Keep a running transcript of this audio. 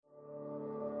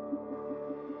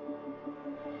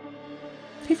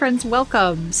Hey friends,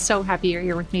 welcome. So happy you're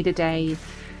here with me today.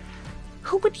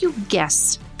 Who would you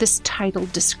guess this title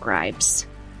describes?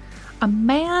 A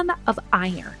man of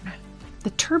iron.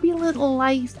 The turbulent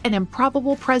life and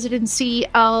improbable presidency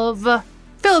of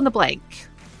fill in the blank.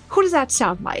 Who does that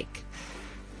sound like?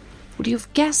 Would you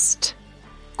have guessed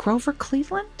Grover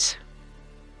Cleveland?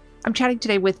 I'm chatting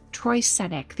today with Troy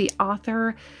Senik, the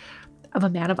author of A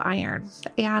Man of Iron.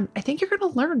 And I think you're going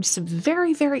to learn some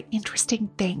very, very interesting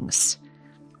things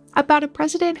about a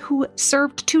president who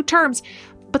served 2 terms,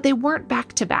 but they weren't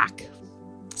back to back.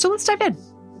 So let's dive in.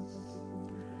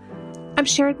 I'm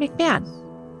Sharon McMahon,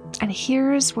 and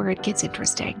here's where it gets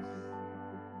interesting.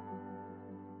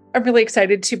 I'm really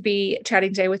excited to be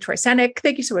chatting today with Troy Senik.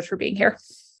 Thank you so much for being here.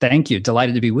 Thank you.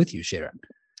 Delighted to be with you, Sharon.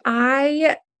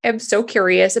 I am so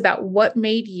curious about what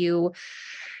made you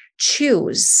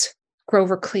choose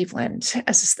Grover Cleveland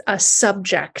as a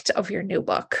subject of your new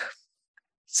book.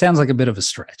 Sounds like a bit of a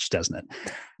stretch, doesn't it?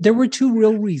 There were 2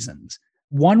 real reasons.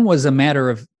 One was a matter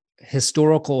of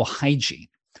historical hygiene.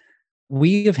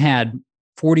 We have had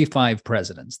 45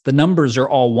 presidents. The numbers are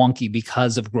all wonky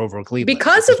because of Grover Cleveland.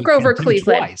 Because of Grover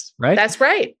Cleveland. Twice, right? That's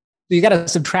right. So you got to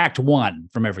subtract 1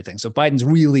 from everything. So Biden's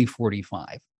really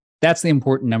 45. That's the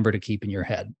important number to keep in your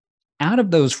head. Out of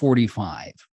those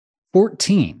 45,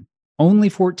 14, only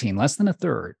 14, less than a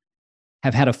third,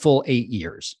 have had a full 8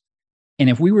 years. And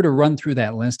if we were to run through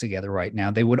that list together right now,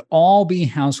 they would all be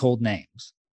household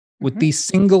names, with the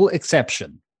single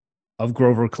exception of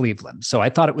Grover Cleveland. So I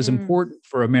thought it was important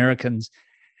for Americans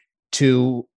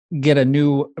to get a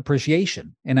new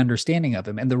appreciation and understanding of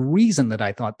him. And the reason that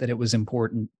I thought that it was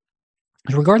important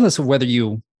is, regardless of whether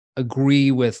you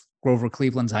agree with Grover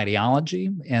Cleveland's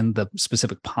ideology and the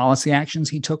specific policy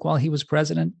actions he took while he was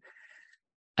president,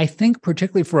 I think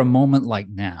particularly for a moment like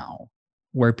now,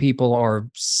 where people are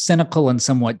cynical and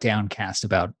somewhat downcast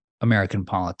about American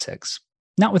politics,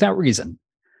 not without reason,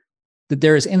 that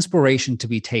there is inspiration to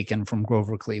be taken from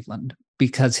Grover Cleveland,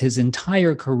 because his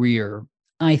entire career,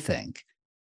 I think,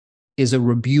 is a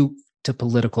rebuke to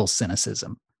political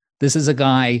cynicism. This is a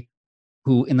guy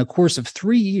who, in the course of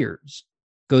 3 years,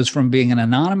 goes from being an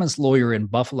anonymous lawyer in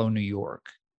Buffalo, New York,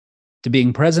 to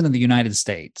being president of the United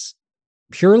States,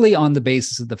 purely on the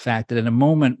basis of the fact that in a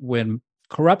moment when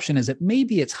corruption is at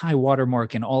maybe its high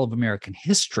watermark in all of American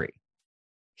history,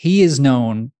 he is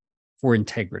known for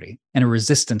integrity and a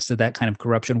resistance to that kind of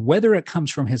corruption, whether it comes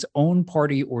from his own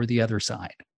party or the other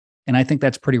side. And I think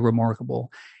that's pretty remarkable.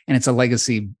 And it's a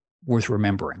legacy worth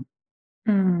remembering.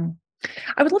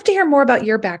 I would love to hear more about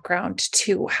your background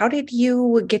too. How did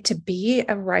you get to be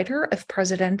a writer of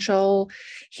presidential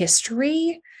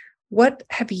history? What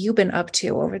have you been up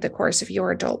to over the course of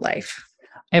your adult life?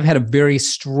 I've had a very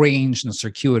strange and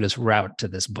circuitous route to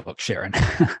this book, Sharon.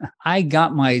 I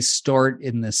got my start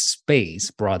in this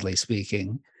space, broadly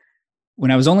speaking,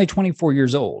 when I was only 24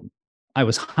 years old. I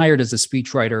was hired as a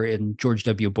speechwriter in George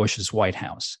W. Bush's White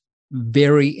House,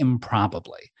 very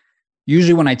improbably.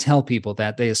 Usually when I tell people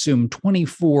that, they assume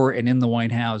 24 and in the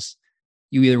White House,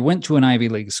 you either went to an Ivy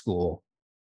League school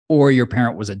or your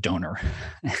parent was a donor,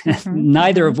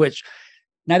 neither of which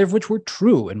were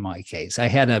true in my case. I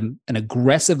had an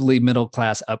aggressively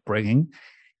middle-class upbringing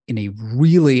in a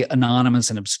really anonymous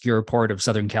and obscure part of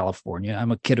Southern California.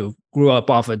 I'm a kid who grew up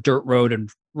off a dirt road and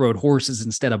rode horses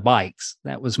instead of bikes.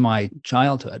 That was my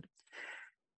childhood.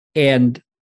 And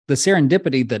the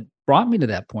serendipity that brought me to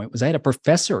that point was I had a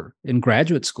professor in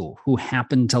graduate school who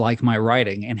happened to like my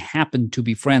writing and happened to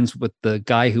be friends with the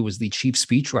guy who was the chief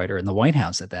speechwriter in the White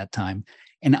House at that time.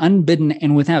 And unbidden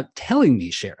and without telling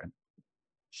me, Sharon,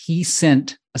 he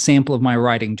sent a sample of my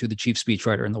writing to the chief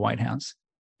speechwriter in the White House,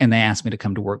 and they asked me to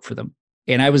come to work for them.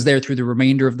 And I was there through the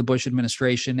remainder of the Bush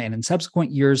administration, and in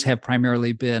subsequent years have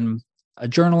primarily been a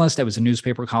journalist. I was a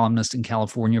newspaper columnist in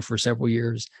California for several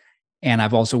years, and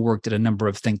I've also worked at a number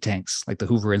of think tanks, like the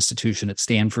Hoover Institution at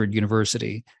Stanford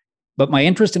University. But my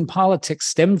interest in politics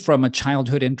stemmed from a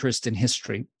childhood interest in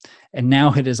history, and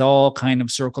now it has all kind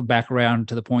of circled back around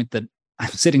to the point that I'm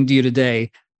sitting to you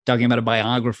today talking about a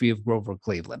biography of Grover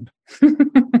Cleveland.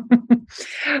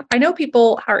 I know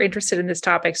people are interested in this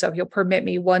topic, so if you'll permit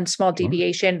me one small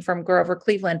deviation from Grover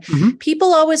Cleveland,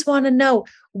 people always want to know,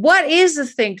 what is a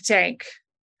think tank?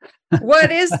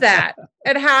 What is that?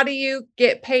 And how do you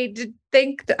get paid to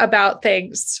think about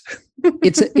things?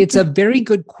 It's a very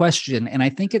good question. And I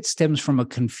think it stems from a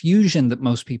confusion that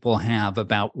most people have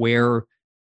about where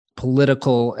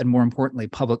political and, more importantly,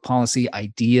 public policy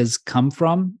ideas come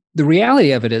from. The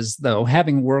reality of it is, though,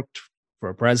 having worked for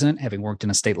a president, having worked in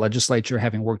a state legislature,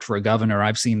 having worked for a governor,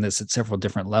 I've seen this at several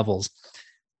different levels.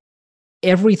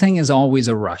 Everything is always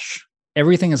a rush.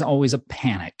 everything is always a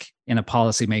panic in a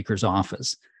policymaker's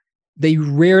office. They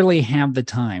rarely have the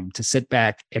time to sit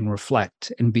back and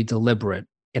reflect and be deliberate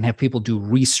and have people do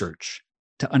research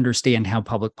to understand how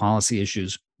public policy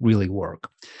issues really work.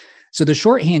 So the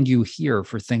shorthand you hear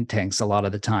for think tanks a lot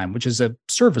of the time, which is a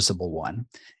serviceable one,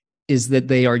 is that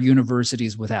they are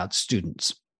universities without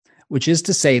students, which is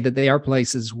to say that they are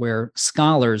places where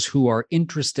scholars who are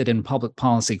interested in public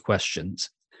policy questions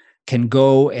can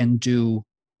go and do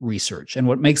research. And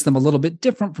what makes them a little bit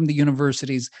different from the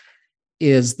universities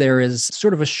is there is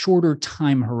sort of a shorter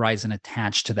time horizon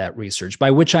attached to that research, by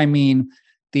which I mean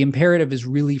the imperative is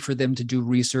really for them to do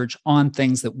research on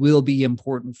things that will be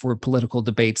important for political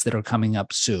debates that are coming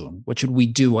up soon. What should we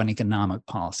do on economic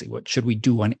policy? What should we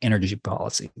do on energy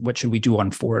policy? What should we do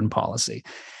on foreign policy?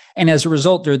 And as a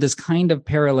result, there's this kind of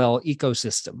parallel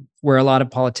ecosystem where a lot of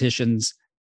politicians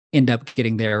end up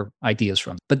getting their ideas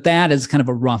from. But that is kind of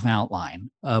a rough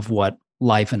outline of what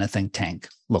life in a think tank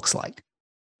looks like.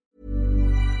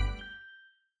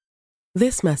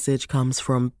 This message comes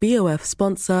from BOF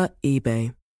sponsor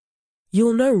eBay.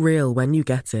 You'll know real when you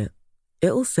get it.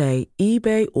 It'll say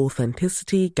eBay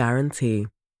Authenticity Guarantee.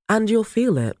 And you'll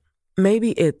feel it.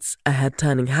 Maybe it's a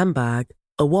head-turning handbag,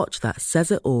 a watch that says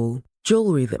it all,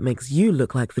 jewelry that makes you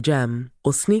look like the gem,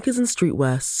 or sneakers and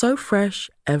streetwear so fresh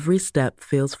every step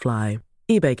feels fly.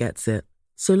 eBay gets it.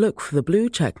 So look for the blue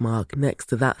check mark next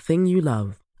to that thing you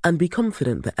love. And be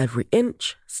confident that every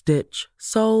inch, stitch,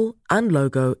 sole, and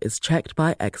logo is checked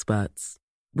by experts.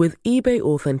 With eBay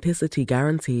Authenticity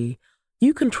Guarantee,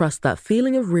 you can trust that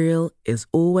feeling of real is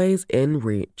always in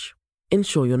reach.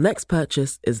 Ensure your next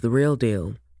purchase is the real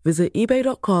deal. Visit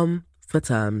eBay.com for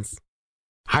terms.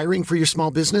 Hiring for your small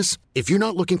business? If you're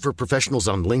not looking for professionals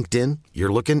on LinkedIn,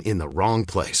 you're looking in the wrong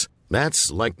place.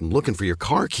 That's like looking for your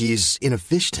car keys in a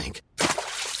fish tank.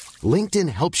 LinkedIn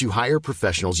helps you hire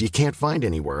professionals you can't find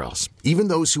anywhere else, even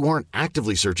those who aren't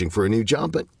actively searching for a new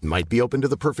job but might be open to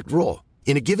the perfect role.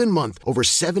 In a given month, over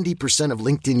 70% of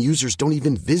LinkedIn users don't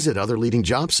even visit other leading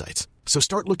job sites. So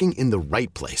start looking in the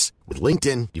right place. With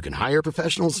LinkedIn, you can hire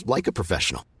professionals like a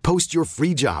professional. Post your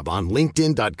free job on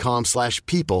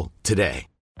linkedin.com/people today.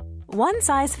 One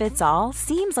size fits all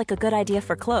seems like a good idea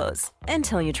for clothes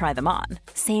until you try them on.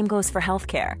 Same goes for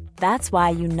healthcare. That's why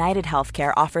United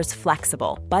Healthcare offers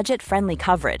flexible, budget-friendly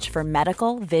coverage for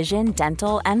medical, vision,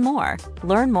 dental, and more.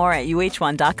 Learn more at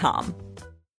uh1.com.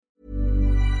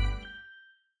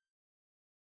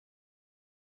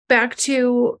 Back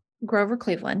to Grover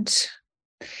Cleveland.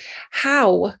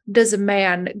 How does a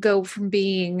man go from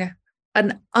being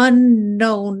an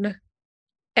unknown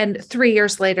and 3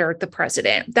 years later the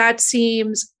president? That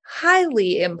seems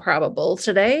highly improbable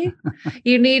today.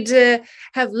 You need to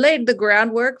have laid the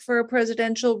groundwork for a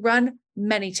presidential run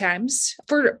many times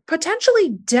for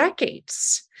potentially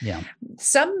decades. Yeah.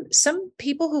 Some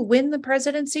people who win the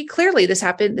presidency, clearly this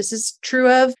happened. This is true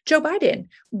of Joe Biden,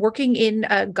 working in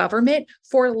government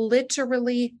for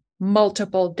literally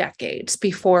multiple decades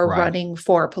before running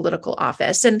for political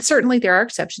office. And certainly there are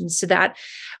exceptions to that.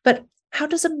 But how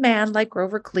does a man like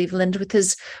Grover Cleveland with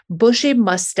his bushy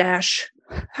mustache,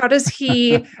 how does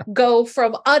he go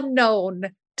from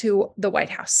unknown to the White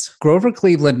House? Grover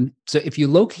Cleveland, so if you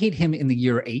locate him in the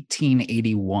year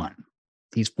 1881,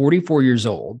 he's 44 years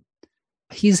old.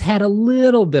 He's had a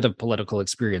little bit of political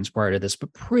experience prior to this,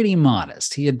 but pretty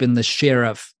modest. He had been the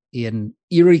sheriff in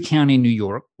Erie County, New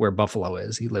York, where Buffalo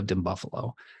is. He lived in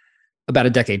Buffalo about a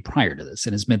decade prior to this,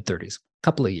 in his mid-30s, a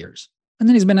couple of years. And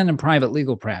then he's been in a private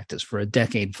legal practice for a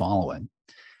decade following.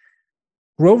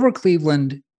 Grover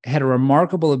Cleveland had a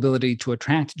remarkable ability to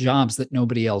attract jobs that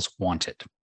nobody else wanted.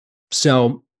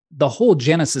 So the whole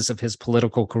genesis of his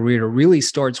political career really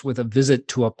starts with a visit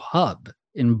to a pub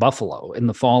in Buffalo in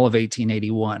the fall of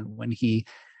 1881, when he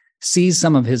sees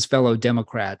some of his fellow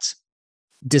Democrats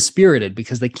dispirited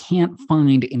because they can't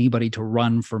find anybody to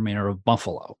run for mayor of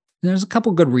Buffalo. And there's a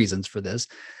couple good reasons for this.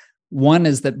 One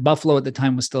is that Buffalo at the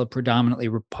time was still a predominantly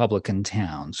Republican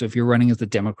town. So if you're running as a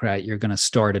Democrat, you're going to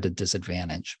start at a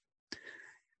disadvantage.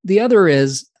 The other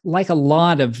is, like a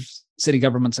lot of city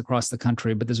governments across the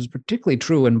country, but this was particularly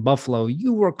true in Buffalo,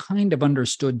 you were kind of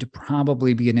understood to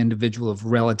probably be an individual of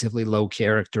relatively low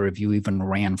character if you even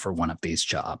ran for one of these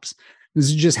jobs. This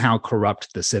is just how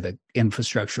corrupt the civic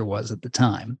infrastructure was at the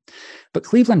time. But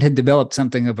Cleveland had developed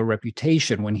something of a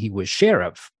reputation when he was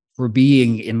sheriff for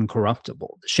being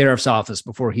incorruptible. The sheriff's office,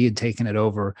 before he had taken it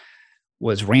over,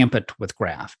 was rampant with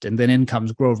graft. And then in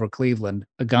comes Grover Cleveland,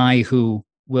 a guy who,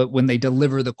 when they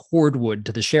deliver the cordwood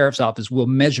to the sheriff's office, will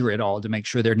measure it all to make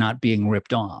sure they're not being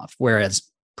ripped off. Whereas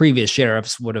previous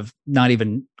sheriffs would have not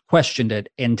even questioned it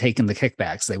and taken the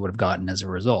kickbacks they would have gotten as a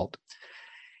result.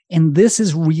 And this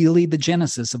is really the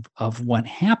genesis of what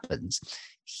happens.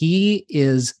 He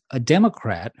is a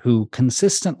Democrat who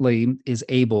consistently is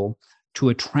able to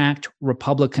attract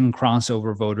Republican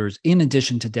crossover voters in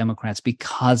addition to Democrats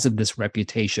because of this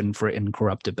reputation for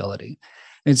incorruptibility.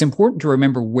 And it's important to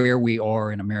remember where we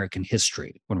are in American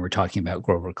history when we're talking about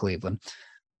Grover Cleveland.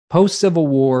 Post-Civil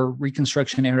War,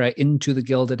 Reconstruction era into the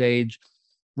Gilded Age,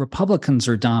 Republicans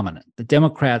are dominant. The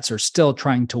Democrats are still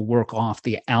trying to work off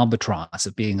the albatross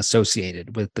of being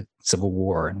associated with the Civil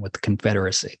War and with the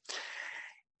Confederacy.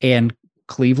 And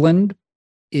Cleveland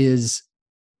is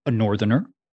a Northerner.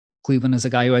 Cleveland is a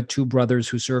guy who had two brothers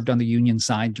who served on the Union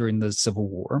side during the Civil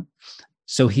War.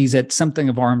 So he's at something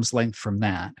of arm's length from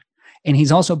that. And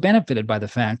he's also benefited by the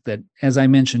fact that, as I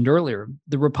mentioned earlier,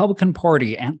 the Republican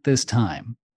Party at this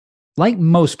time, like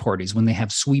most parties when they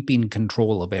have sweeping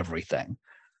control of everything,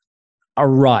 a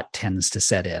rot tends to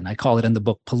set in. I call it in the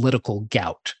book political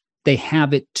gout. They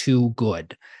have it too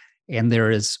good. And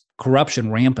there is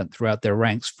corruption rampant throughout their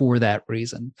ranks for that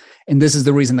reason. And this is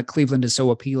the reason that Cleveland is so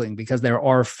appealing, because there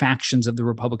are factions of the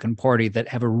Republican Party that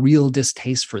have a real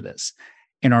distaste for this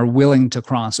and are willing to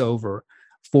cross over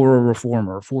for a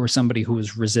reformer, for somebody who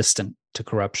is resistant to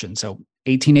corruption. So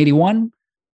 1881,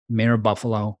 mayor of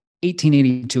Buffalo,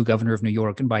 1882, governor of New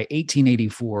York, and by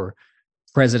 1884,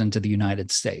 president of the United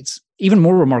States. Even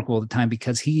more remarkable at the time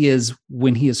because he is,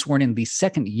 when he is sworn in, the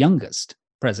second youngest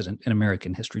president in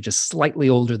American history, just slightly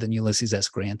older than Ulysses S.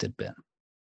 Grant had been.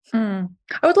 I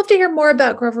would love to hear more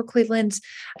about Grover Cleveland's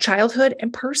childhood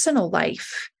and personal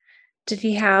life. Did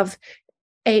he have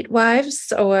 8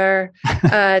 wives or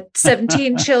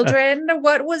 17 children?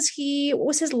 What was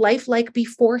his life like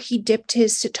before he dipped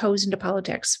his toes into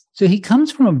politics? So he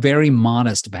comes from a very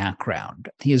modest background.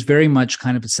 He is very much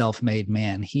kind of a self-made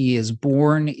man. He is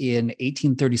born in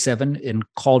 1837 in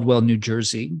Caldwell, New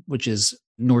Jersey, which is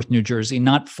North New Jersey,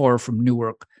 not far from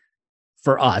Newark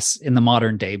for us in the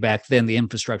modern day. Back then, the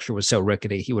infrastructure was so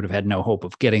rickety, he would have had no hope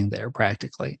of getting there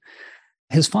practically.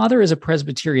 His father is a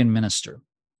Presbyterian minister,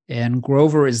 and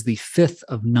Grover is the 5th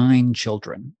of 9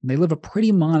 children. They live a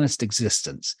pretty modest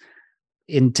existence.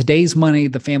 In today's money,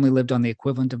 the family lived on the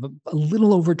equivalent of a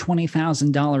little over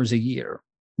 $20,000 a year.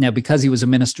 Now, because he was a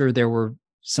minister, there were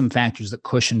some factors that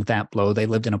cushioned that blow. They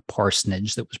lived in a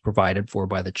parsonage that was provided for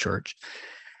by the church.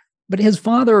 But his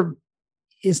father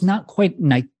is not quite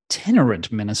an itinerant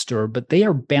minister, but they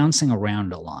are bouncing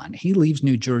around a lot. He leaves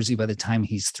New Jersey by the time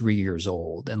he's 3 years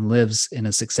old and lives in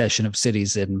a succession of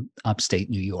cities in upstate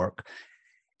New York.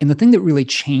 And the thing that really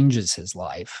changes his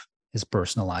life, his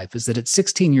personal life, is that at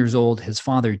 16 years old, his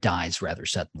father dies rather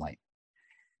suddenly.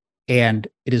 And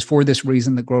it is for this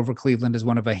reason that Grover Cleveland is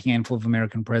one of a handful of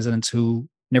American presidents who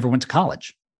never went to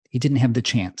college. He didn't have the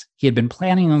chance. He had been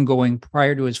planning on going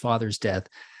prior to his father's death,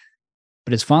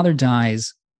 but his father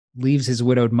dies, leaves his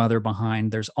widowed mother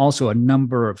behind. There's also a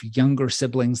number of younger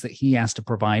siblings that he has to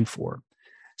provide for.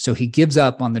 So he gives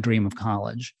up on the dream of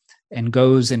college and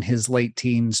goes in his late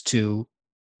teens to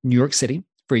New York City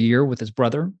for a year with his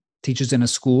brother, teaches in a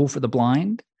school for the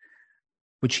blind,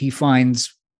 which he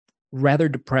finds rather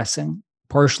depressing,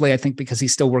 partially, I think, because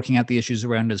he's still working out the issues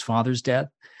around his father's death,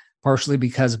 partially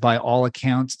because by all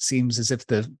accounts, it seems as if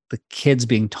the kids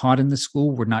being taught in the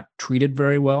school were not treated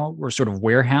very well, were sort of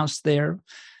warehoused there,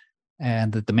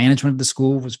 and that the management of the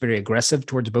school was very aggressive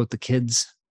towards both the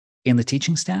kids and the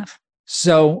teaching staff.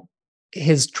 So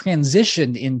his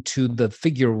transition into the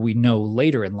figure we know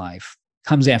later in life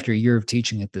comes after a year of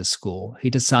teaching at this school. He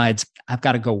decides, I've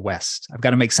got to go west. I've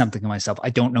got to make something of myself. I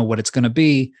don't know what it's going to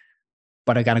be,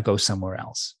 but I got to go somewhere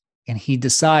else. And he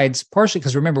decides, partially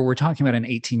because remember, we're talking about an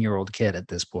 18-year-old kid at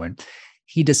this point.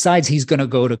 He decides he's going to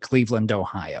go to Cleveland,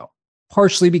 Ohio,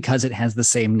 partially because it has the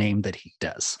same name that he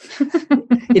does.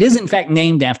 It is, in fact,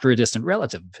 named after a distant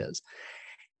relative of his.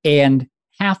 And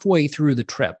halfway through the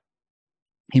trip,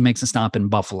 he makes a stop in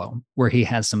Buffalo, where he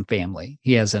has some family.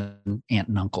 He has an aunt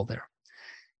and uncle there.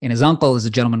 And his uncle is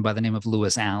a gentleman by the name of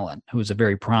Lewis Allen, who is a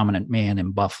very prominent man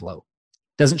in Buffalo.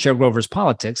 Doesn't share Grover's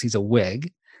politics. He's a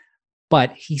Whig.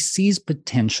 But he sees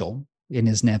potential in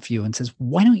his nephew and says,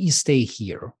 why don't you stay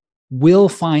here? We'll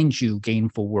find you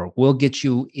gainful work. We'll get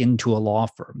you into a law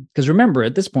firm. Because remember,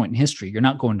 at this point in history, you're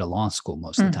not going to law school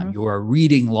most of the time. You are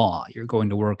reading law. You're going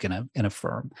to work in a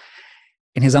firm.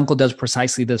 And his uncle does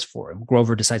precisely this for him.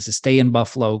 Grover decides to stay in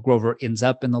Buffalo. Grover ends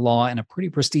up in the law in a pretty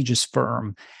prestigious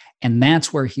firm. And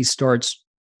that's where he starts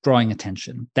drawing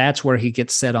attention. That's where he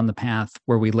gets set on the path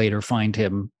where we later find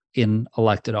him in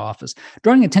elected office.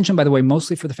 Drawing attention, by the way,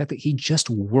 mostly for the fact that he just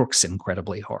works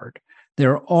incredibly hard.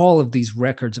 There are all of these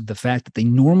records of the fact that the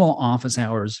normal office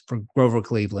hours for Grover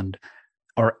Cleveland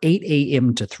are 8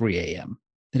 a.m. to 3 a.m.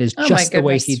 That is just the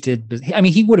way he did. I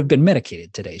mean, he would have been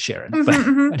medicated today, Sharon.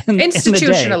 But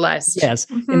Institutionalized.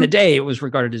 In the day, it was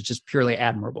regarded as just purely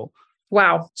admirable.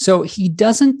 Wow. So he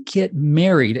doesn't get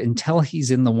married until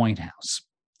he's in the White House.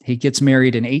 He gets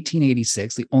married in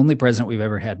 1886, the only president we've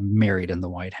ever had married in the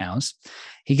White House.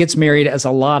 He gets married, as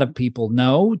a lot of people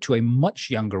know, to a much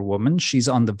younger woman. She's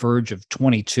on the verge of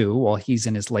 22 while he's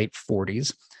in his late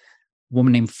 40s, a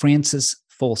woman named Frances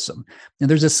Folsom. Now,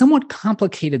 there's a somewhat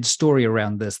complicated story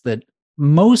around this that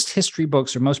most history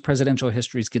books or most presidential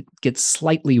histories get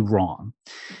slightly wrong,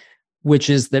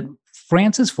 which is that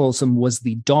Frances Folsom was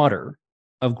the daughter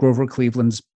of Grover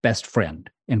Cleveland's best friend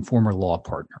and former law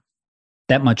partner.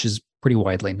 That much is pretty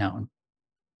widely known.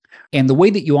 And the way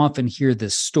that you often hear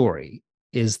this story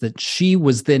is that she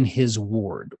was then his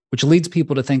ward, which leads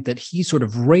people to think that he sort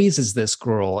of raises this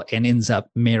girl and ends up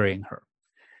marrying her,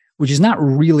 which is not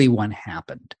really what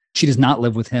happened. She does not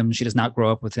live with him. She does not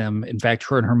grow up with him. In fact,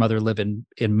 her and her mother live in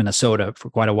Minnesota for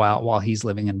quite a while he's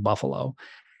living in Buffalo.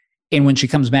 And when she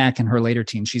comes back in her later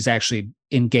teens, she's actually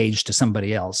engaged to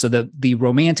somebody else. So the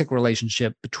romantic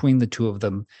relationship between the two of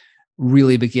them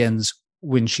really begins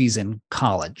when she's in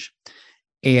college.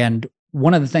 And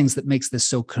one of the things that makes this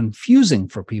so confusing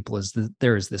for people is that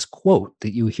there is this quote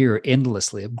that you hear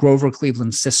endlessly of Grover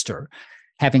Cleveland's sister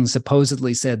having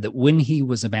supposedly said that when he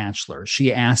was a bachelor,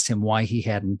 she asked him why he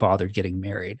hadn't bothered getting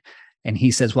married. And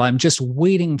he says, well, I'm just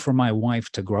waiting for my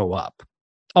wife to grow up.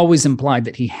 Always implied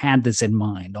that he had this in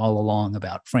mind all along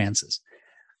about Frances.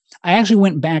 I actually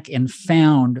went back and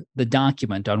found the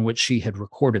document on which she had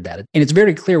recorded that. And it's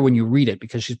very clear when you read it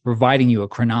because she's providing you a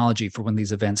chronology for when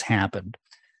these events happened.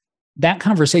 That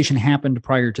conversation happened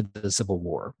prior to the Civil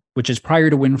War, which is prior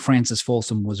to when Frances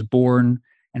Folsom was born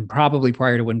and probably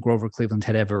prior to when Grover Cleveland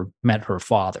had ever met her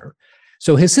father.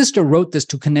 So his sister wrote this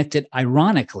to connect it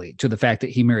ironically to the fact that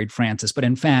he married Frances, but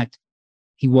in fact,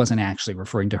 he wasn't actually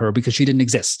referring to her because she didn't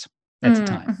exist at the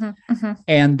time.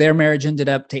 And their marriage ended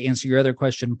up, to answer your other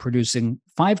question, producing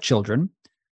 5 children,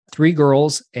 3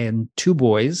 girls and 2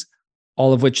 boys,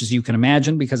 all of which, as you can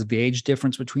imagine, because of the age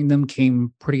difference between them,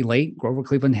 came pretty late. Grover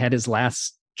Cleveland had his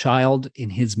last child in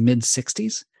his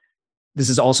mid-60s. This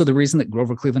is also the reason that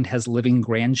Grover Cleveland has living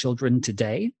grandchildren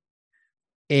today.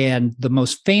 And the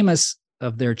most famous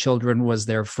of their children was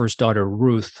their first daughter,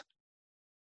 Ruth,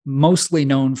 mostly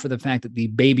known for the fact that the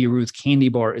Baby Ruth candy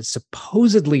bar is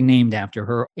supposedly named after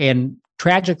her. And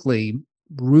tragically,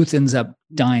 Ruth ends up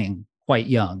dying quite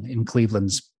young in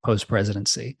Cleveland's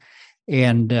post-presidency.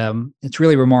 And it's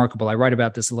really remarkable. I write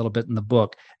about this a little bit in the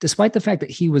book. Despite the fact that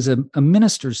he was a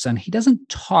minister's son, he doesn't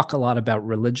talk a lot about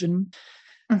religion,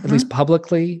 at least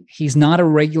publicly. He's not a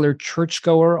regular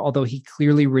churchgoer, although he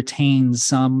clearly retains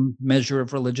some measure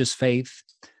of religious faith.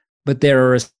 But there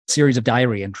are a series of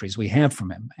diary entries we have from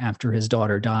him after his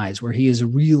daughter dies, where he is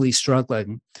really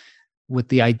struggling with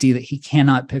the idea that he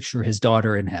cannot picture his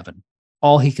daughter in heaven.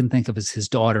 All he can think of is his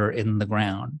daughter in the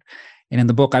ground. And in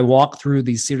the book, I walk through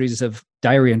these series of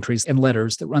diary entries and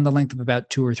letters that run the length of about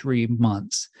 2 or 3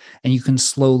 months. And you can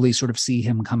slowly sort of see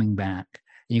him coming back.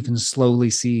 And you can slowly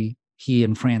see he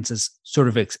and Frances sort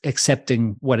of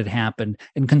accepting what had happened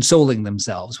and consoling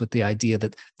themselves with the idea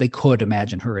that they could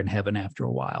imagine her in heaven after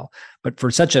a while. But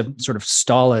for such a sort of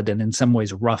stolid and in some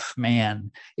ways rough man,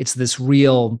 it's this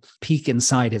real peek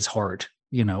inside his heart,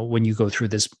 you know, when you go through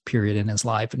this period in his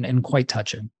life, and quite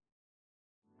touching.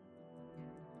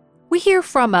 We hear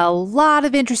from a lot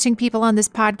of interesting people on this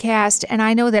podcast, and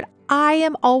I know that I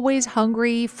am always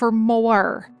hungry for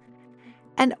more.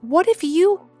 And what if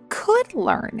you could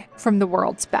learn from the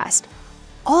world's best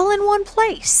all in one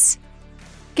place?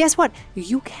 Guess what?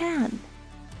 You can.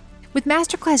 With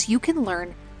Masterclass, you can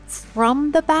learn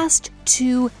from the best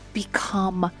to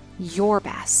become your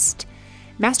best.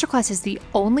 Masterclass is the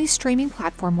only streaming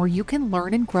platform where you can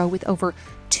learn and grow with over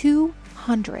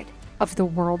 200 of the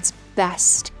world's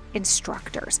best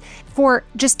instructors. For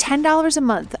just $10 a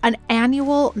month, an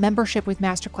annual membership with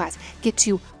Masterclass gets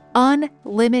you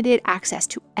unlimited access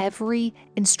to every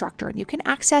instructor. And you can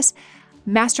access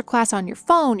Masterclass on your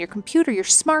phone, your computer, your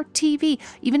smart TV,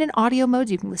 even in audio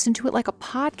modes. You can listen to it like a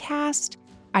podcast.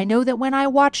 I know that when I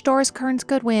watch Doris Kearns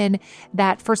Goodwin,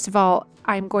 that first of all,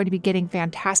 I'm going to be getting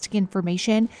fantastic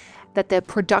information, that the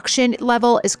production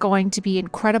level is going to be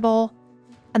incredible,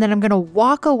 and then I'm going to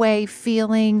walk away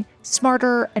feeling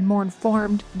smarter and more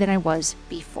informed than I was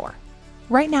before.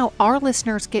 Right now, our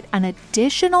listeners get an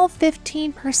additional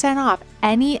 15% off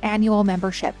any annual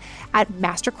membership at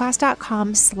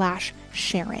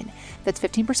masterclass.com/Sharon. That's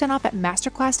 15% off at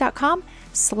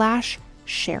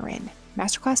masterclass.com/Sharon.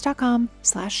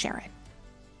 Masterclass.com/Sharon.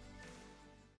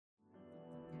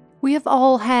 We have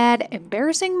all had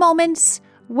embarrassing moments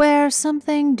where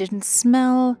something didn't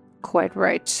smell quite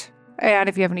right. And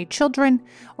if you have any children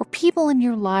or people in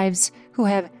your lives who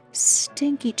have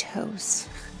stinky toes,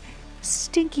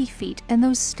 stinky feet, and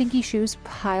those stinky shoes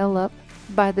pile up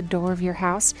by the door of your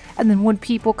house, and then when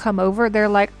people come over, they're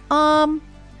like,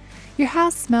 your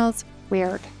house smells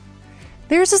weird.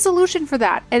 There's a solution for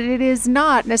that, and it is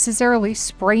not necessarily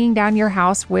spraying down your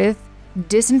house with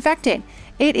disinfectant.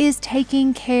 It is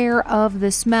taking care of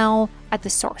the smell at the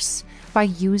source by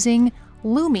using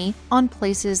Lume on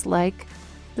places like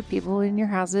the people in your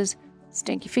house's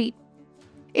stinky feet.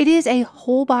 It is a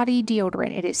whole body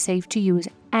deodorant. It is safe to use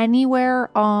anywhere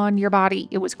on your body.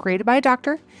 It was created by a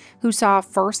doctor who saw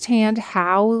firsthand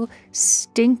how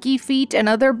stinky feet and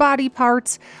other body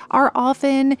parts are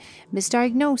often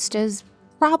misdiagnosed as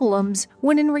problems,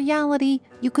 when in reality,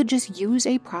 you could just use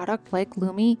a product like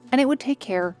Lume and it would take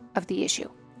care of the issue.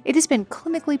 It has been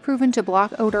clinically proven to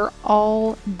block odor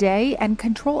all day and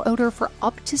control odor for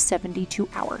up to 72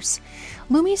 hours.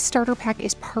 Lume's starter pack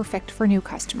is perfect for new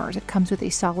customers. It comes with a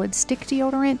solid stick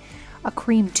deodorant, a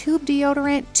cream tube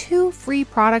deodorant, 2 free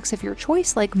products of your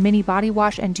choice like mini body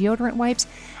wash and deodorant wipes,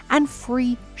 and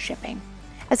free shipping.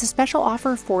 As a special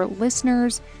offer for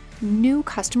listeners, new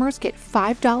customers get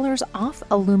 $5 off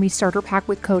a Lume starter pack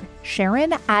with code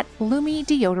Sharon at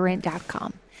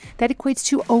LumeDeodorant.com. That equates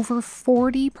to over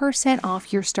 40%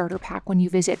 off your starter pack when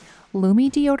you visit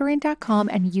LumeDeodorant.com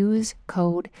and use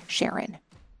code Sharon.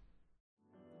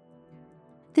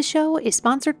 The show is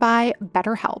sponsored by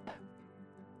BetterHelp.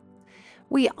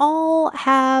 We all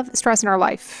have stress in our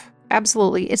life.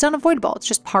 Absolutely. It's unavoidable. It's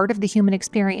just part of the human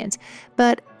experience.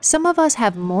 But some of us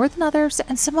have more than others,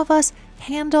 and some of us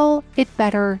handle it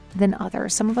better than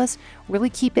others. Some of us really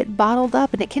keep it bottled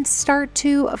up, and it can start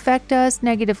to affect us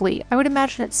negatively. I would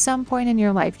imagine at some point in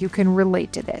your life you can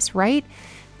relate to this, right?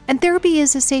 And therapy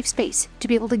is a safe space to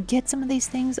be able to get some of these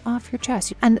things off your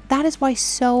chest. And that is why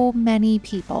so many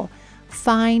people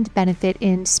find benefit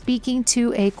in speaking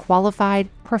to a qualified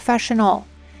professional.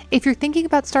 If you're thinking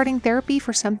about starting therapy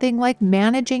for something like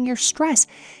managing your stress,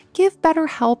 give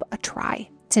BetterHelp a try.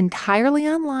 It's entirely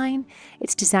online.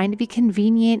 It's designed to be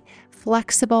convenient,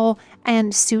 flexible,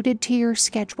 and suited to your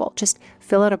schedule. Just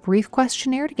fill out a brief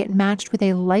questionnaire to get matched with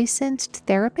a licensed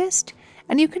therapist,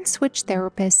 and you can switch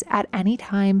therapists at any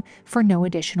time for no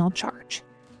additional charge.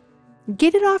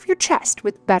 Get it off your chest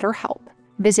with BetterHelp.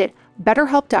 Visit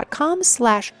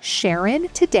BetterHelp.com/Sharon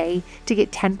today to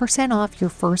get 10% off your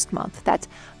first month. That's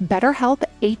BetterHelp,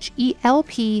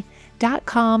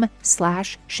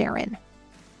 HELP.com/Sharon.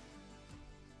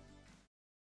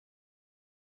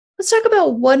 Let's talk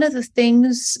about one of the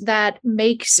things that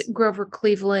makes Grover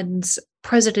Cleveland's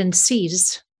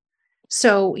presidencies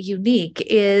so unique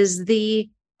is the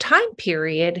time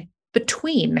period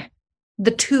between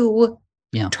the two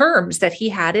terms that he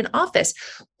had in office.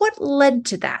 What led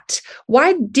to that?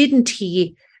 Why didn't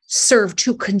he serve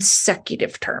 2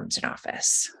 consecutive terms in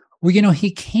office? Well, he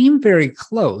came very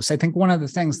close. I think one of the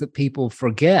things that people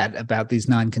forget about these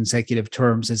non-consecutive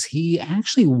terms is he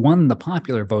actually won the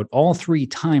popular vote all 3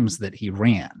 times that he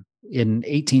ran. In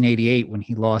 1888, when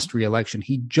he lost re-election,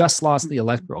 he just lost the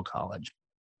Electoral College.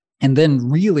 And then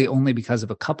really only because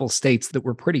of a couple states that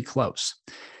were pretty close.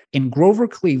 And Grover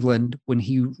Cleveland, when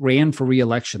he ran for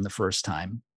re-election the first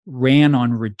time, ran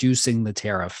on reducing the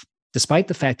tariff, despite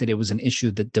the fact that it was an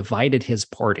issue that divided his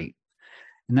party.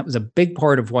 And that was a big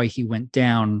part of why he went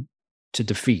down to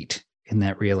defeat in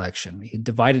that re-election. He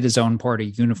divided his own party,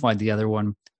 unified the other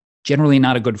one. Generally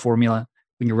not a good formula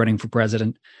when you're running for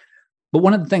president. But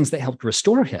one of the things that helped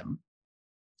restore him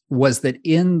was that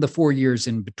in the 4 years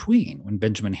in between, when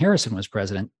Benjamin Harrison was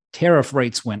president, tariff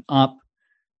rates went up.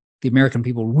 The American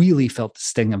people really felt the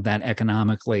sting of that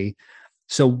economically.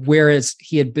 So whereas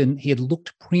he had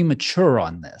looked premature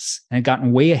on this and had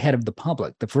gotten way ahead of the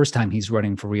public the first time he's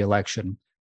running for re-election,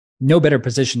 no better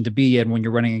position to be in when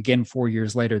you're running again 4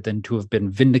 years later than to have been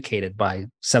vindicated by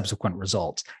subsequent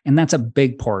results. And that's a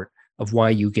big part of why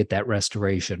you get that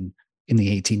restoration in the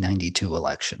 1892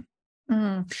 election.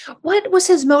 What was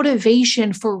his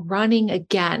motivation for running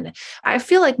again? I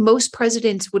feel like most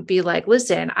presidents would be like,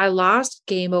 listen, I lost,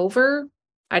 game over.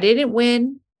 I didn't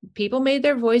win. People made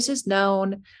their voices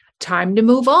known. Time to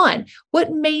move on.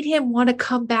 What made him want to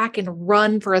come back and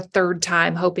run for a 3rd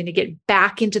time, hoping to get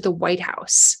back into the White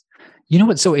House? You know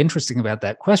what's so interesting about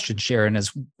that question, Sharon,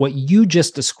 is what you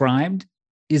just described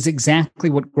is exactly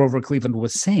what Grover Cleveland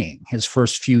was saying his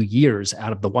first few years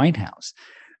out of the White House.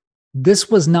 This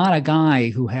was not a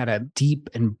guy who had a deep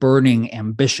and burning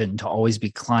ambition to always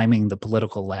be climbing the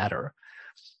political ladder.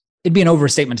 It'd be an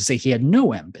overstatement to say he had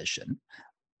no ambition,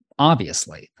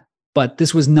 obviously. But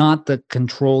this was not the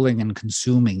controlling and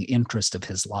consuming interest of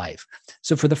his life.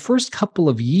 So for the first couple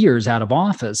of years out of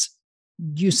office,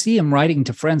 you see him writing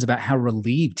to friends about how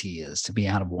relieved he is to be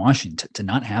out of Washington, to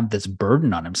not have this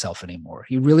burden on himself anymore.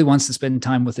 He really wants to spend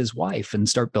time with his wife and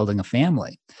start building a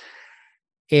family.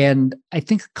 And I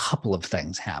think a couple of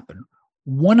things happen.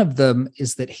 One of them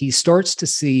is that he starts to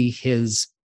see his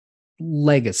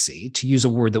legacy, to use a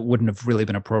word that wouldn't have really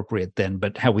been appropriate then,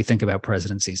 but how we think about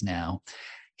presidencies now.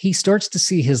 He starts to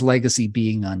see his legacy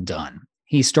being undone.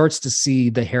 He starts to see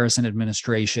the Harrison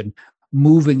administration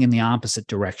moving in the opposite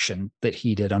direction that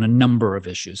he did on a number of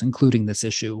issues, including this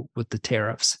issue with the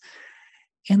tariffs.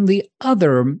 And the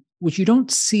other, which you don't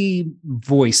see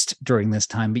voiced during this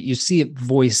time, but you see it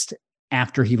voiced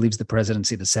after he leaves the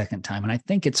presidency the second time, and I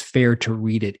think it's fair to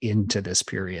read it into this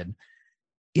period,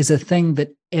 is a thing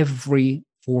that every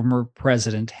former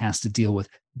president has to deal with.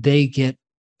 They get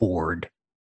bored.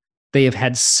 They have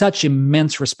had such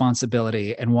immense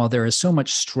responsibility. And while there is so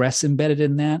much stress embedded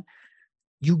in that,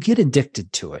 you get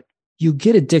addicted to it. You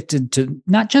get addicted to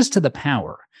not just to the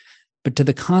power, but to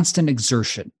the constant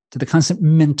exertion, to the constant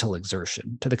mental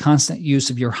exertion, to the constant use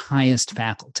of your highest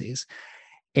faculties.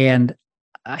 And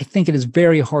I think it is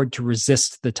very hard to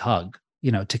resist the tug,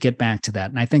 to get back to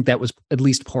that. And I think that was at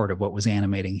least part of what was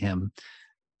animating him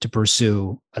to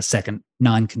pursue a second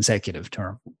non-consecutive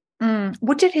term.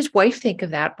 What did his wife think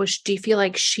of that? Do you feel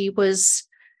like she was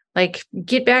like,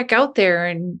 get back out there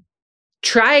and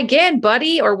try again,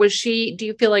 buddy? Or do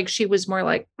you feel like she was more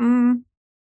like,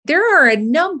 There are a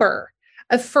number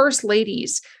of first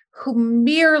ladies who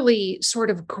merely sort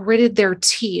of gritted their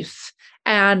teeth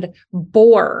and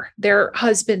bore their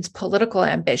husband's political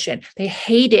ambition. They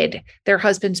hated their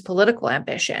husband's political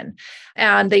ambition,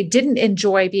 and they didn't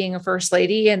enjoy being a first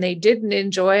lady, and they didn't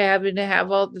enjoy having to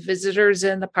have all the visitors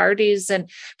and the parties, and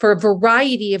for a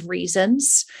variety of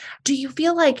reasons. Do you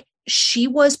feel like she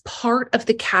was part of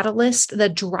the catalyst, the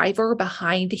driver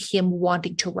behind him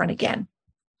wanting to run again?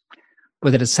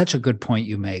 Well, that is such a good point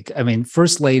you make. I mean,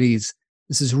 first ladies,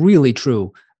 this is really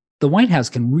true. The White House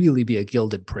can really be a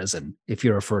gilded prison if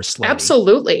you're a first lady.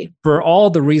 Absolutely. For all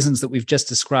the reasons that we've just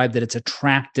described, that it's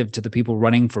attractive to the people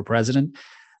running for president.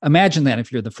 Imagine that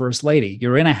if you're the first lady,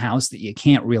 you're in a house that you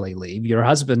can't really leave. Your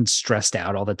husband's stressed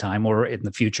out all the time, or in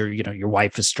the future, your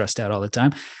wife is stressed out all the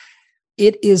time.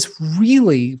 It is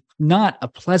really not a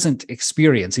pleasant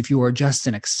experience if you are just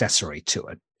an accessory to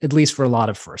it, at least for a lot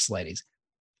of first ladies.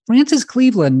 Frances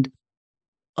Cleveland,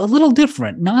 a little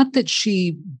different. Not that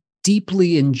she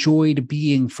deeply enjoyed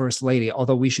being first lady,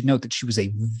 although we should note that she was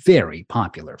a very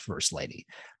popular first lady,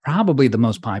 probably the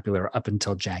most popular up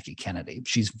until Jackie Kennedy.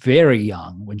 She's very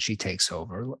young when she takes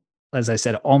over. As I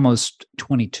said, almost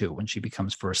 22 when she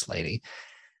becomes first lady.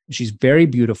 She's very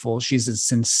beautiful. She's a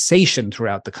sensation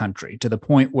throughout the country, to the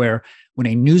point where when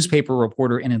a newspaper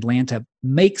reporter in Atlanta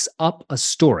makes up a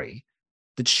story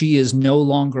that she is no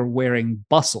longer wearing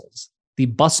bustles, the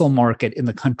bustle market in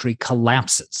the country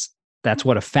collapses. That's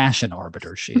what a fashion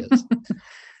arbiter she is.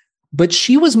 But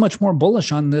she was much more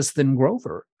bullish on this than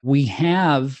Grover. We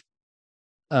have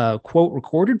a quote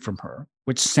recorded from her,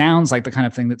 which sounds like the kind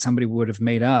of thing that somebody would have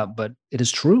made up, but it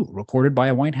is true, recorded by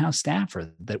a White House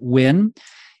staffer, that when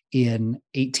in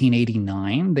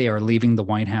 1889 they are leaving the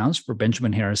White House for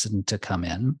Benjamin Harrison to come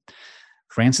in,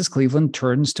 Frances Cleveland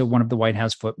turns to one of the White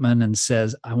House footmen and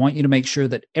says, "I want you to make sure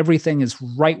that everything is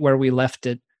right where we left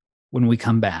it when we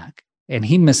come back." And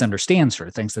he misunderstands her,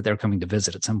 thinks that they're coming to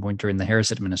visit at some point during the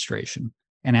Harris administration,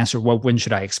 and asks her, "Well, when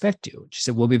should I expect you?" She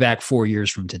said, "We'll be back 4 years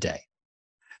from today."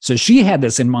 So she had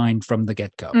this in mind from the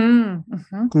get-go.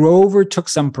 Mm-hmm. Grover took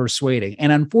some persuading.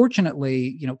 And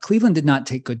unfortunately, Cleveland did not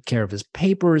take good care of his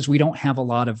papers. We don't have a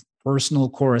lot of personal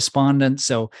correspondence.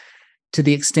 So to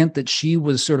the extent that she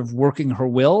was sort of working her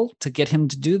will to get him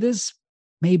to do this,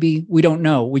 maybe, we don't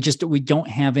know. We don't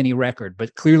have any record,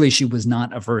 but clearly she was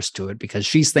not averse to it, because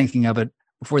she's thinking of it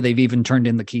before they've even turned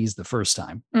in the keys the first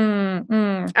time.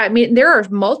 I mean, there are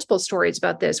multiple stories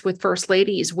about this with first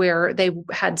ladies where they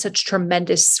had such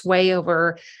tremendous sway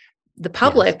over the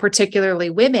public, particularly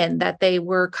women, that they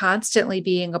were constantly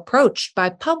being approached by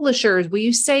publishers. Will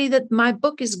you say that my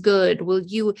book is good? Will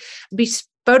you be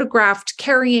photographed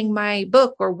carrying my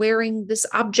book, or wearing this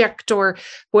object, or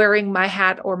wearing my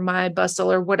hat or my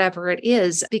bustle, or whatever it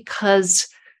is? Because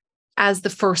as the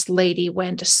first lady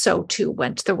went, so too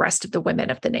went the rest of the women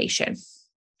of the nation.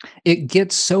 It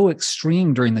gets so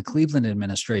extreme during the Cleveland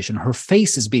administration. Her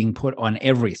face is being put on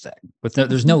everything.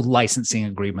 There's no licensing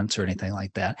agreements or anything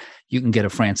like that. You can get a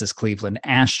Frances Cleveland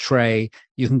ashtray.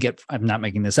 You can get, I'm not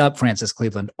making this up, Frances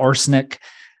Cleveland arsenic.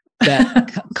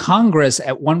 that Congress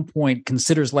at one point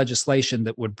considers legislation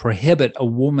that would prohibit a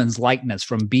woman's likeness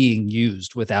from being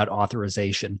used without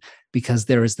authorization because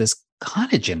there is this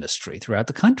cottage industry throughout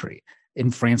the country in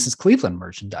Frances Cleveland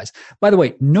merchandise. By the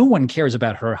way, no one cares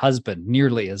about her husband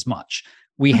nearly as much.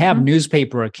 We have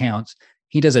newspaper accounts.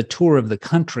 He does a tour of the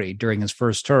country during his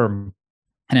first term,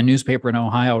 and a newspaper in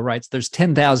Ohio writes, there's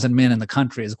 10,000 men in the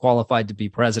country as qualified to be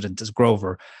president as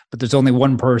Grover, but there's only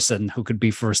one person who could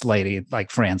be first lady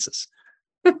like Frances.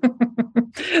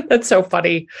 That's so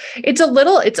funny. It's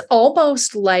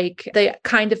almost like the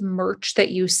kind of merch that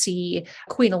you see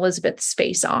Queen Elizabeth's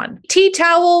face on. Tea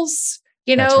towels,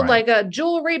 right. Like a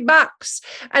jewelry box.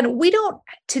 And we don't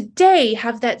today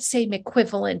have that same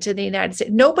equivalent in the United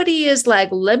States. Nobody is like,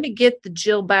 let me get the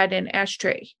Jill Biden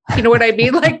ashtray. You know what I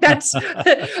mean? Like that's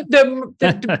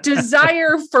the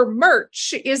desire for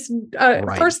merch is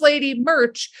right. First lady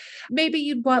merch. Maybe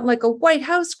you'd want like a White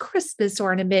House Christmas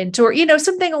ornament or,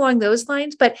 something along those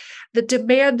lines, but the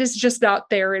demand is just not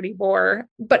there anymore.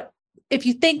 But if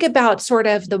you think about sort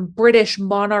of the British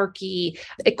monarchy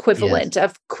equivalent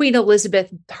of Queen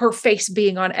Elizabeth, her face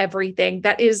being on everything,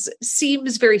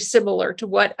 seems very similar to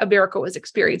what America was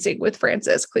experiencing with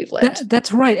Frances Cleveland.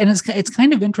 That's right. And it's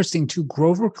kind of interesting too.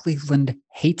 Grover Cleveland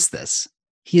hates this.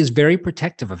 He is very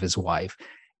protective of his wife.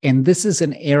 And this is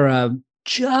an era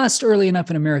just early enough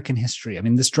in American history. I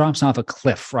mean, this drops off a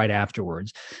cliff right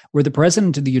afterwards, where the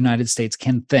president of the United States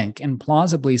can think and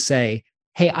plausibly say,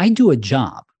 hey, I do a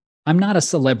job. I'm not a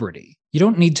celebrity. You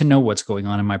don't need to know what's going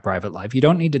on in my private life. You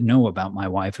don't need to know about my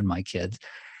wife and my kids.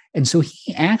 And so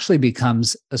he actually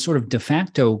becomes a sort of de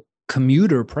facto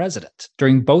commuter president.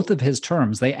 During both of his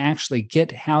terms, they actually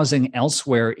get housing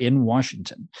elsewhere in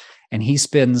Washington. And he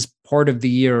spends part of the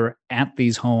year at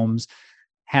these homes,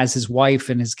 has his wife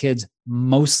and his kids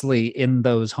mostly in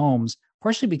those homes,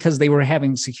 partially because they were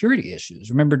having security issues.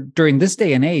 Remember, during this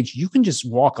day and age, you can just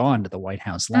walk onto the White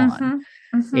House lawn.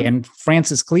 And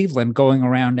Frances Cleveland going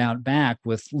around out back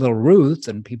with little Ruth,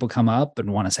 and people come up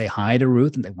and want to say hi to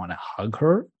Ruth and they want to hug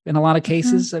her in a lot of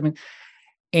cases. I mean,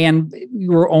 and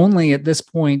you were only at this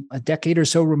point a decade or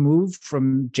so removed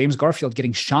from James Garfield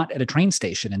getting shot at a train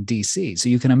station in DC. So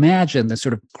you can imagine the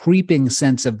sort of creeping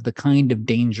sense of the kind of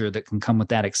danger that can come with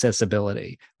that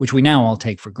accessibility, which we now all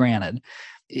take for granted.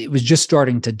 It was just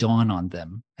starting to dawn on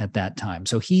them at that time.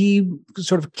 So he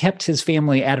sort of kept his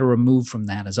family at a remove from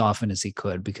that as often as he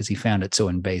could because he found it so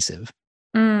invasive.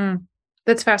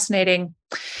 That's fascinating.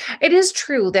 It is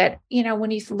true that,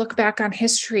 when you look back on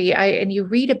history and you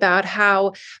read about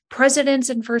how presidents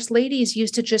and first ladies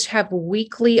used to just have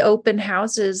weekly open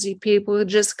houses. People would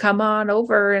just come on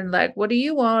over and like, what do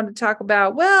you want to talk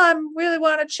about? Well, I really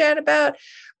want to chat about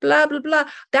blah, blah, blah.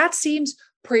 That seems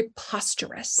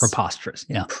preposterous.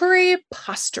 Yeah.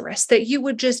 Preposterous that you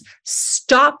would just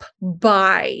stop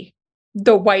by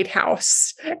the White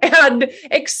House and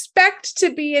expect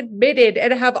to be admitted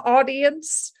and have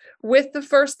audience with the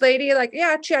first lady. Like, yeah,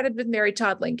 I chatted with Mary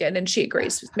Todd Lincoln and she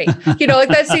agrees with me. Like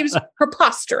that seems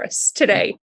preposterous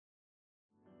today.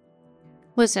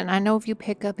 Listen, I know if you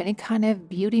pick up any kind of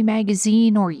beauty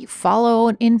magazine or you follow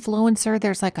an influencer,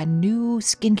 there's like a new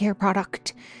skincare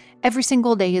product every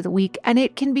single day of the week, and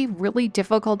it can be really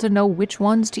difficult to know which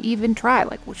ones to even try,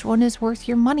 like which one is worth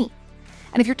your money.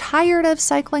 And if you're tired of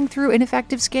cycling through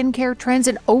ineffective skincare trends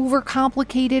and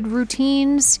overcomplicated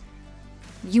routines,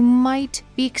 you might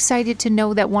be excited to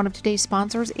know that one of today's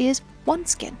sponsors is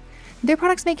OneSkin. Their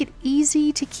products make it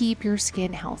easy to keep your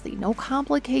skin healthy. No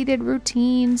complicated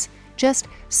routines, just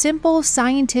simple,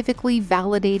 scientifically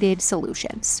validated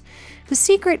solutions. The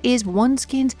secret is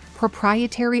OneSkin's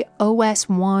proprietary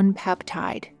OS1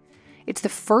 peptide. It's the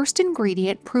first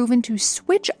ingredient proven to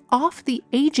switch off the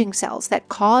aging cells that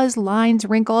cause lines,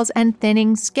 wrinkles, and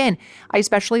thinning skin. I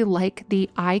especially like the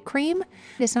eye cream.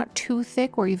 It's not too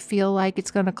thick where you feel like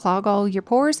it's going to clog all your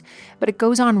pores, but it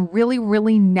goes on really,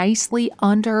 really nicely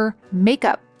under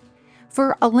makeup.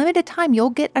 For a limited time, you'll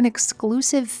get an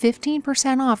exclusive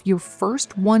 15% off your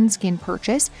first OneSkin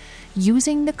purchase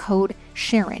using the code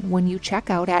Sharon when you check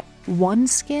out at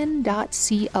oneskin.co.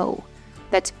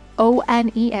 That's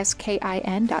oneskin.co.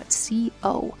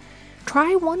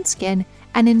 Try OneSkin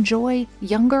and enjoy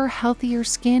younger, healthier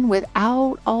skin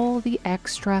without all the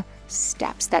extra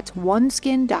steps. That's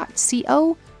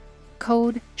oneskin.co,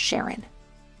 code Sharon.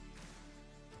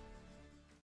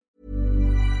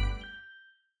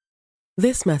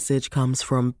 This message comes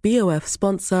from BOF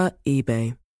sponsor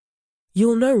eBay.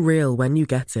 You'll know real when you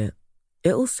get it.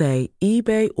 It'll say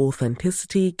eBay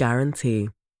Authenticity Guarantee.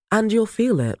 And you'll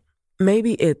feel it.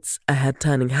 Maybe it's a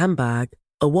head-turning handbag,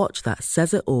 a watch that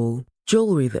says it all,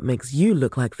 Jewelry that makes you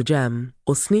look like the gem,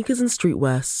 or sneakers and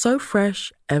streetwear so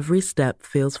fresh, every step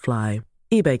feels fly.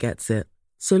 eBay gets it.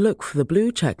 So look for the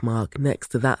blue check mark next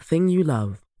to that thing you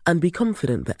love and be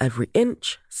confident that every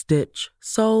inch, stitch,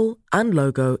 sole, and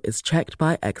logo is checked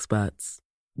by experts.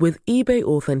 With eBay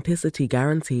Authenticity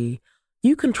Guarantee,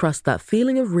 you can trust that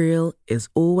feeling of real is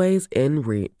always in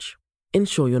reach.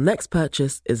 Ensure your next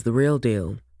purchase is the real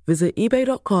deal. Visit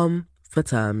eBay.com for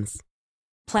terms.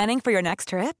 Planning for your next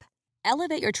trip?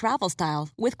 Elevate your travel style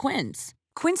with Quince.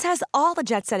 Quince has all the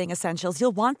jet-setting essentials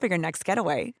you'll want for your next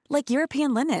getaway, like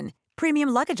European linen, premium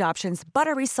luggage options,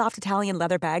 buttery soft Italian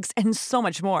leather bags, and so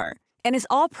much more. And is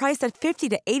all priced at 50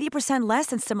 to 80% less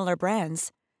than similar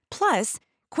brands. Plus,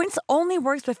 Quince only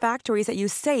works with factories that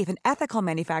use safe and ethical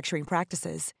manufacturing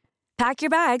practices. Pack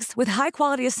your bags with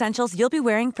high-quality essentials you'll be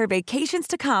wearing for vacations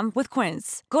to come with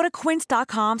Quince. Go to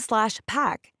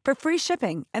quince.com/pack for free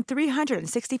shipping and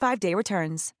 365-day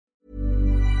returns.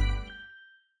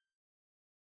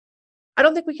 I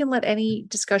don't think we can let any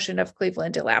discussion of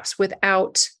Cleveland elapse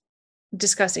without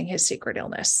discussing his secret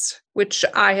illness, which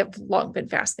I have long been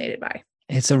fascinated by.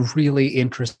 It's a really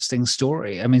interesting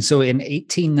story. I mean, so in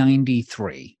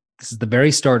 1893, this is the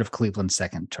very start of Cleveland's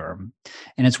second term.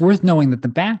 And it's worth knowing that the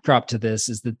backdrop to this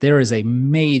is that there is a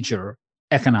major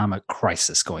economic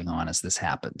crisis going on as this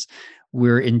happens.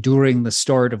 We're enduring the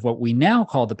start of what we now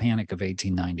call the Panic of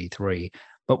 1893,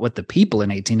 but what the people in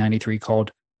 1893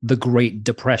 called the Great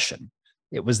Depression.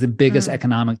 It was the biggest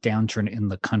economic downturn in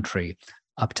the country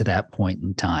up to that point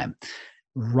in time.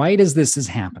 Right as this is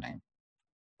happening,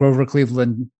 Grover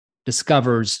Cleveland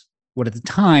discovers what at the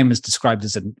time is described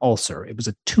as an ulcer. It was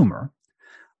a tumor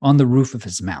on the roof of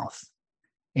his mouth,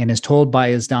 and is told by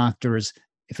his doctors,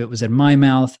 if it was in my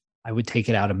mouth, I would take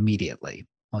it out immediately.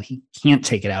 Well, he can't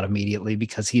take it out immediately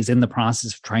because he's in the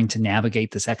process of trying to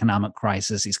navigate this economic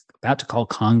crisis. He's about to call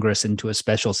Congress into a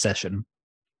special session.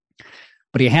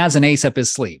 But he has an ace up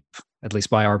his sleeve, at least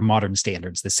by our modern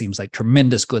standards. This seems like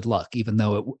tremendous good luck, even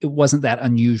though it wasn't that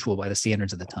unusual by the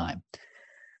standards of the time.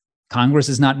 Congress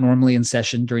is not normally in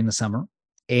session during the summer,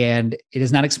 and it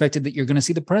is not expected that you're going to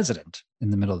see the president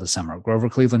in the middle of the summer. Grover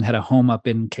Cleveland had a home up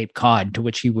in Cape Cod to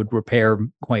which he would repair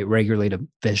quite regularly to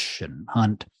fish and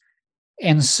hunt.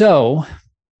 And so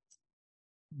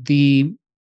the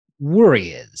worry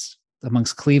is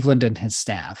amongst Cleveland and his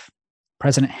staff, the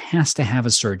president has to have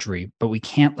a surgery, but we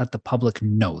can't let the public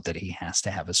know that he has to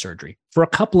have a surgery for a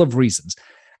couple of reasons.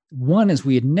 One is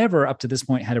we had never up to this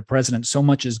point had a president so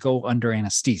much as go under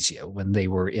anesthesia when they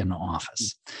were in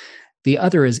office. The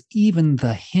other is even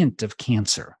the hint of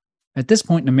cancer. At this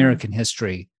point in American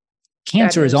history,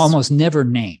 cancer is almost never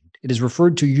named. It is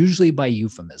referred to usually by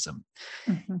euphemism.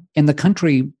 And the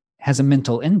country has a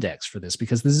mental index for this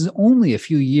because this is only a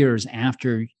few years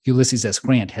after Ulysses S.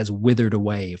 Grant has withered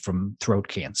away from throat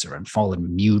cancer and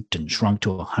fallen mute and shrunk to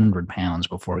 100 pounds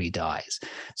before he dies.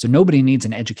 So nobody needs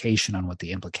an education on what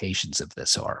the implications of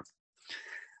this are.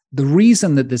 The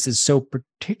reason that this is so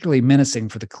particularly menacing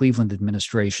for the Cleveland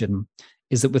administration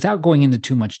is that without going into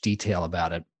too much detail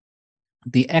about it,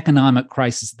 the economic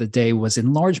crisis of the day was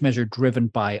in large measure driven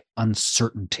by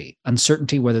uncertainty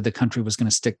whether the country was going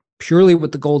to stick purely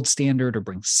with the gold standard or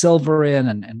bring silver in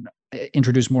and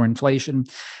introduce more inflation.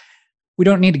 We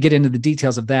don't need to get into the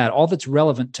details of that. All that's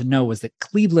relevant to know is that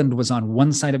Cleveland was on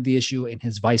one side of the issue and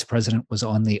his vice president was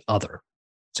on the other.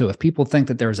 So if people think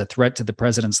that there is a threat to the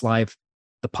president's life,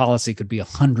 the policy could be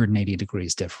 180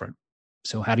 degrees different.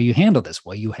 So how do you handle this?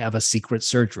 Well, you have a secret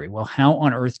surgery. Well, how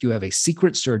on earth do you have a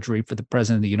secret surgery for the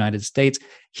president of the United States?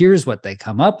 Here's what they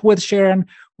come up with, Sharon.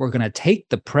 We're going to take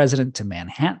the president to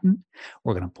Manhattan.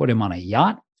 We're going to put him on a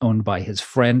yacht owned by his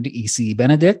friend E.C.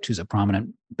 Benedict, who's a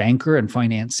prominent banker and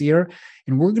financier,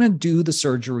 and we're going to do the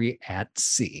surgery at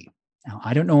sea. Now,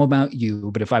 I don't know about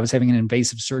you, but if I was having an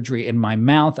invasive surgery in my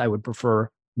mouth, I would prefer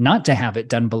not to have it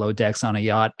done below decks on a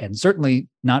yacht, and certainly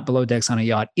not below decks on a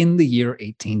yacht in the year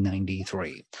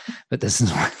 1893. But this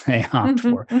is what they opt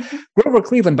for. Grover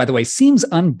Cleveland, by the way, seems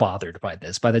unbothered by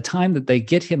this. By the time that they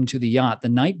get him to the yacht the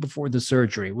night before the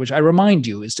surgery, which I remind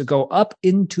you is to go up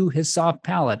into his soft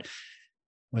palate,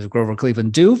 what does Grover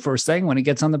Cleveland do? First thing, when he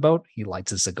gets on the boat, he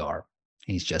lights a cigar.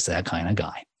 He's just that kind of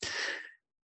guy.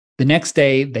 The next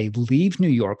day, they leave New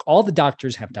York. All the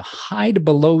doctors have to hide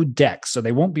below decks so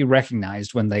they won't be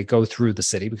recognized when they go through the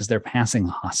city because they're passing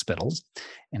hospitals.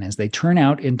 And as they turn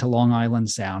out into Long Island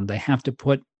Sound, they have to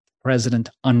put the president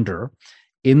under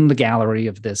in the gallery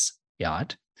of this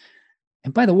yacht.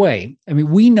 And by the way, I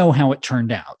mean, we know how it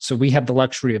turned out. So we have the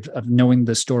luxury of knowing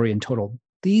the story in total.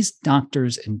 These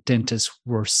doctors and dentists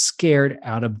were scared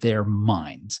out of their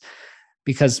minds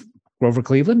because Grover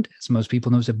Cleveland, as most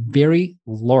people know, is a very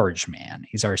large man.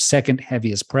 He's our second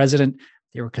heaviest president.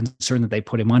 They were concerned that they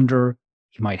put him under.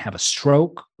 He might have a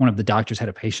stroke. One of the doctors had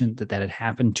a patient that had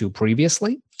happened to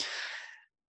previously.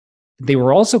 They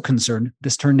were also concerned,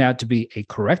 this turned out to be a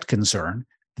correct concern,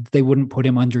 that they wouldn't put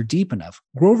him under deep enough.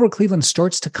 Grover Cleveland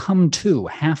starts to come to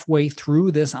halfway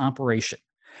through this operation,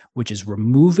 which is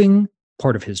removing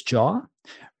part of his jaw,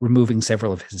 removing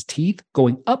several of his teeth,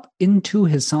 going up into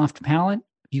his soft palate.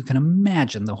 You can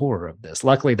imagine the horror of this.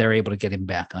 Luckily, they're able to get him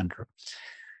back under.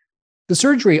 The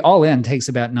surgery all in takes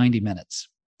about 90 minutes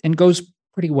and goes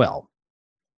pretty well.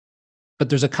 But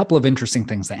there's a couple of interesting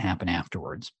things that happen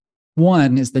afterwards.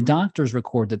 One is the doctors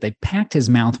record that they packed his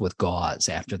mouth with gauze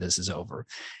after this is over.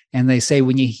 And they say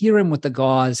when you hear him with the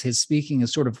gauze, his speaking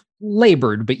is sort of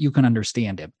labored, but you can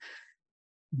understand him.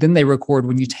 Then they record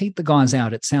when you take the gauze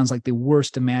out, it sounds like the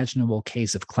worst imaginable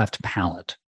case of cleft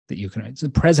palate that you can. The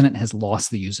president has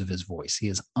lost the use of his voice. He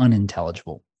is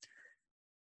unintelligible.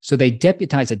 So they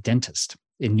deputize a dentist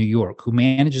in New York who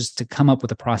manages to come up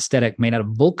with a prosthetic made out of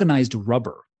vulcanized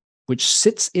rubber, which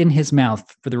sits in his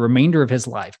mouth for the remainder of his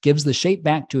life, gives the shape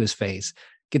back to his face,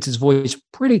 gets his voice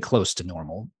pretty close to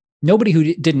normal. Nobody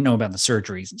who didn't know about the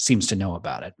surgery seems to know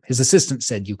about it. His assistant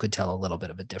said you could tell a little bit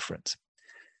of a difference.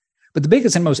 But the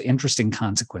biggest and most interesting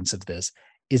consequence of this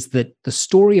is that the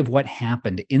story of what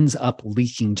happened ends up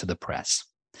leaking to the press.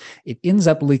 It ends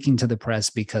up leaking to the press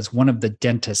because one of the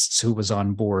dentists who was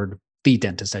on board, the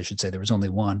dentist, I should say, there was only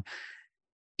one,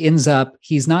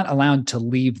 he's not allowed to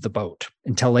leave the boat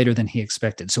until later than he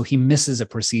expected. So he misses a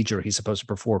procedure he's supposed to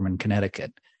perform in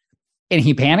Connecticut. And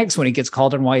he panics when he gets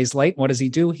called on why he's late. What does he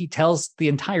do? He tells the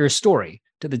entire story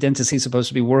to the dentist he's supposed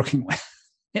to be working with.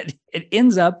 It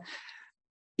ends up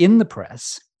in the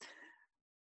press.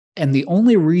 And the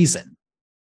only reason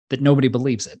that nobody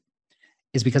believes it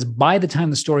is because by the time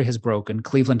the story has broken,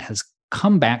 Cleveland has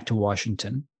come back to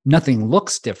Washington. Nothing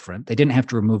looks different. They didn't have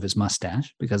to remove his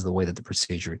mustache because of the way that the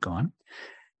procedure had gone.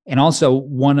 And also,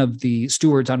 one of the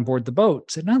stewards on board the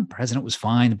boat said, no, the president was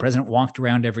fine. The president walked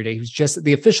around every day.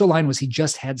 The official line was he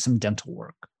just had some dental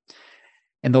work.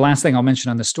 And the last thing I'll mention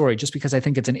on the story, just because I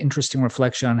think it's an interesting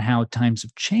reflection on how times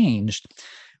have changed,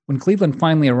 when Cleveland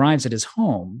finally arrives at his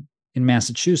home in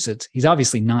Massachusetts, he's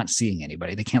obviously not seeing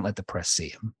anybody. They can't let the press see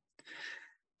him.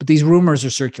 But these rumors are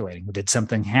circulating. Did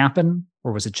something happen,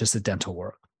 or was it just the dental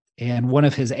work? And one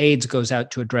of his aides goes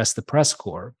out to address the press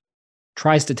corps,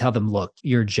 tries to tell them, look,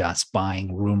 you're just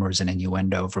buying rumors and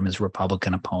innuendo from his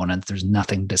Republican opponents. There's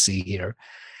nothing to see here.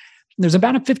 There's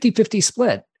about a 50-50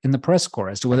 split in the press corps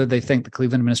as to whether they think the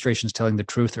Cleveland administration is telling the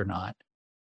truth or not.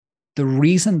 The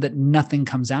reason that nothing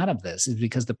comes out of this is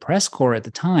because the press corps at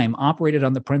the time operated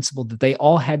on the principle that they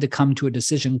all had to come to a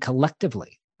decision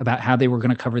collectively about how they were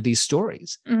going to cover these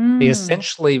stories. They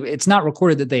essentially, it's not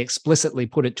recorded that they explicitly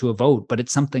put it to a vote, but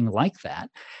it's something like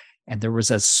that. And there was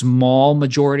a small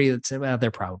majority that said, well, they're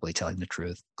probably telling the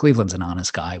truth. Cleveland's an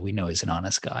honest guy. We know he's an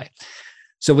honest guy.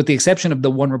 So with the exception of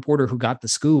the one reporter who got the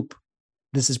scoop,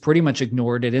 this is pretty much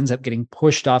ignored. It ends up getting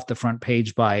pushed off the front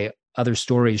page by other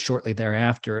stories shortly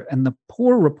thereafter. And the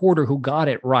poor reporter who got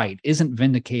it right isn't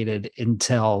vindicated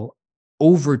until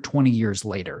over 20 years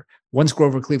later, once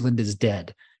Grover Cleveland is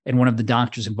dead. And one of the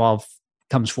doctors involved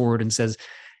comes forward and says,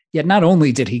 yeah, not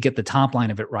only did he get the top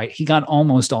line of it right, he got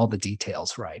almost all the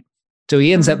details right. So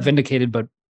he ends up vindicated, but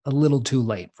a little too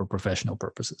late for professional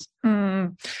purposes.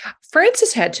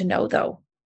 Frances had to know, though,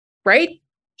 right?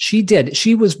 She did.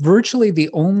 She was virtually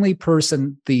the only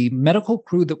person, the medical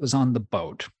crew that was on the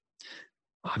boat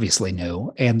obviously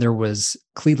knew. And there was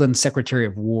Cleveland's Secretary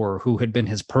of War, who had been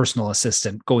his personal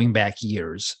assistant going back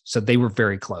years. So they were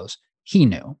very close. He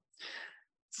knew.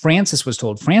 Frances was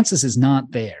told. Frances is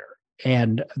not there.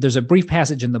 And there's a brief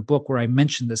passage in the book where I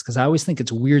mentioned this because I always think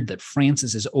it's weird that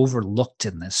Frances is overlooked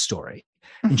in this story.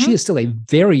 And she is still a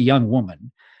very young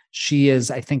woman. She is,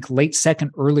 I think, late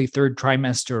second, early third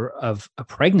trimester of a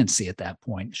pregnancy at that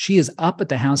point. She is up at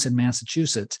the house in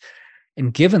Massachusetts.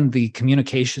 And given the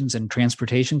communications and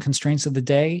transportation constraints of the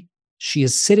day, she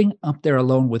is sitting up there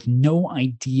alone with no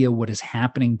idea what is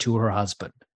happening to her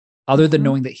husband, other than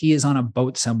knowing that he is on a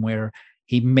boat somewhere.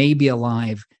 He may be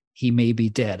alive. He may be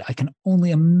dead. I can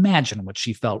only imagine what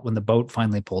she felt when the boat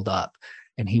finally pulled up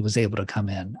and he was able to come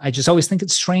in. I just always think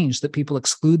it's strange that people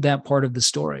exclude that part of the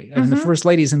story. I mean, the First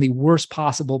Lady is in the worst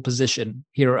possible position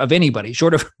here of anybody,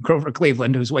 short of Grover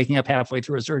Cleveland, who's waking up halfway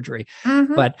through a surgery.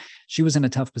 But she was in a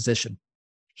tough position.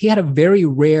 He had a very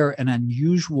rare and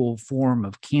unusual form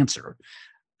of cancer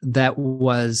that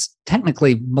was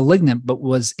technically malignant, but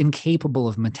was incapable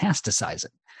of metastasizing.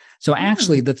 So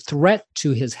actually, the threat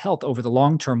to his health over the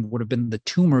long term would have been the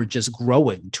tumor just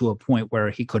growing to a point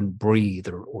where he couldn't breathe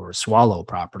or swallow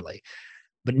properly.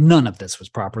 But none of this was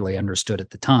properly understood at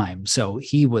the time. So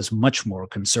he was much more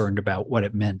concerned about what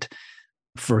it meant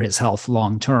for his health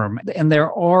long term. And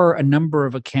there are a number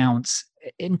of accounts,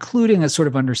 including a sort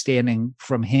of understanding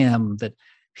from him that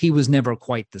he was never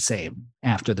quite the same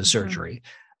after the surgery.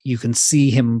 You can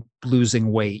see him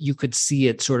losing weight. You could see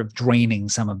it sort of draining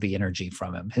some of the energy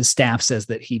from him. His staff says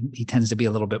that he tends to be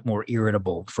a little bit more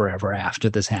irritable forever after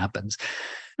this happens.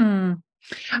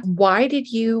 Why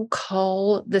did you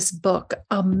call this book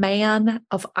A Man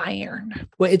of Iron?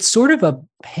 Well, it's sort of a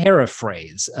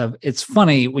paraphrase of, it's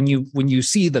funny when you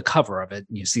see the cover of it,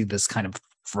 and you see this kind of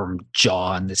firm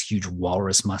jaw and this huge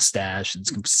walrus mustache and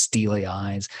some steely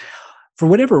eyes. For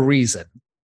whatever reason,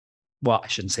 well, I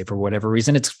shouldn't say for whatever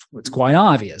reason, it's quite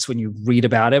obvious when you read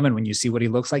about him and when you see what he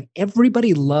looks like.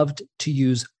 Everybody loved to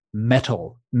use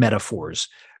metal metaphors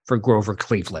for Grover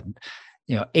Cleveland.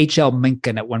 H.L.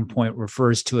 Mencken at one point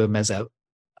refers to him as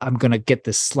I'm going to get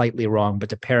this slightly wrong, but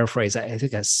to paraphrase, I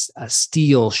think a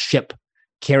steel ship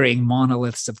carrying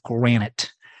monoliths of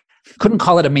granite. Couldn't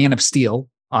call it a man of steel,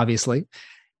 obviously.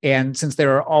 And since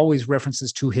there are always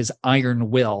references to his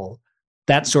iron will,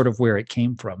 that's sort of where it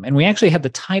came from. And we actually had the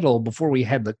title before we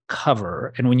had the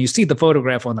cover. And when you see the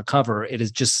photograph on the cover,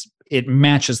 it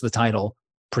matches the title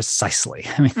precisely.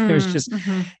 I mean, there's just,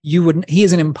 he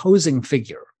is an imposing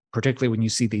figure, particularly when you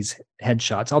see these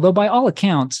headshots. Although by all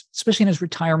accounts, especially in his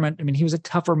retirement, I mean, he was a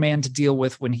tougher man to deal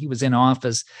with when he was in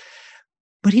office.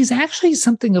 But he's actually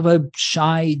something of a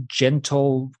shy,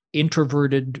 gentle,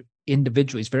 introverted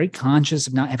individual. He's very conscious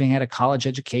of not having had a college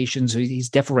education. So he's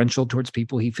deferential towards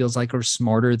people he feels like are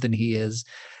smarter than he is.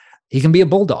 He can be a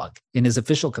bulldog in his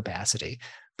official capacity,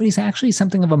 but he's actually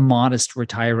something of a modest,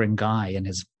 retiring guy in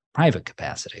his private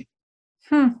capacity.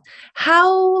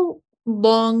 How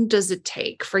long does it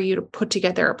take for you to put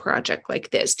together a project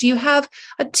like this? Do you have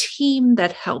a team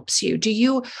that helps you? Do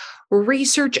you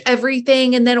research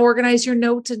everything and then organize your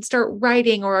notes and start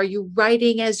writing? Or are you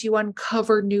writing as you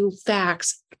uncover new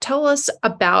facts? Tell us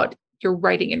about your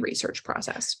writing and research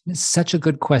process. It's such a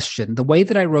good question. The way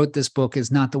that I wrote this book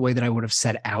is not the way that I would have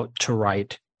set out to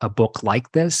write a book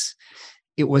like this.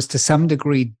 It was to some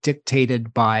degree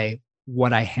dictated by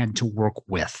what I had to work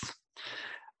with.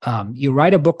 You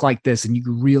write a book like this and you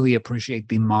really appreciate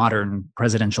the modern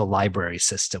presidential library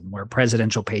system where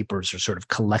presidential papers are sort of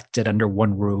collected under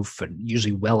one roof and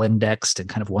usually well indexed and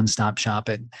kind of one-stop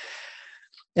shopping.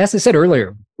 As I said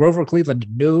earlier, Grover Cleveland,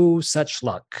 no such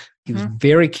luck. He was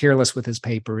very careless with his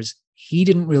papers. He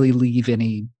didn't really leave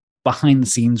any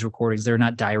behind-the-scenes recordings. They're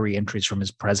not diary entries from his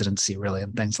presidency, really,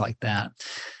 and things like that.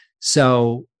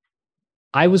 So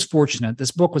I was fortunate.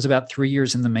 This book was about 3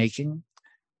 years in the making,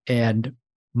 and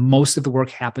most of the work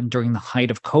happened during the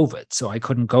height of COVID, so I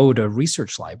couldn't go to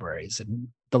research libraries. And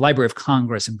the Library of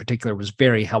Congress in particular was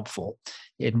very helpful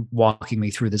in walking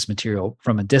me through this material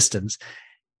from a distance.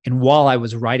 And while I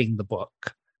was writing the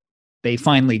book, they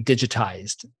finally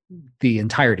digitized the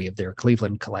entirety of their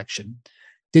Cleveland collection.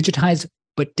 Digitized,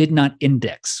 but did not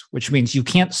index, which means you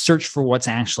can't search for what's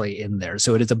actually in there.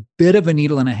 So it is a bit of a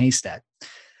needle in a haystack.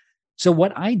 So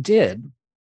what I did,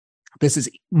 this is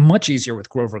much easier with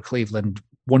Grover Cleveland.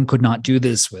 One could not do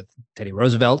this with Teddy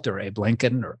Roosevelt or Abe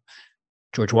Lincoln or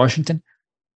George Washington.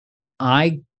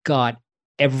 I got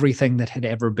everything that had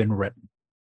ever been written.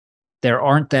 There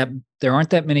aren't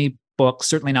that many books,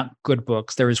 certainly not good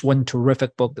books. There is one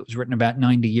terrific book that was written about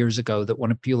 90 years ago that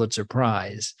won a Pulitzer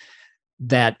Prize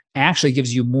that actually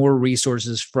gives you more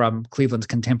resources from Cleveland's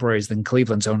contemporaries than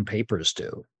Cleveland's own papers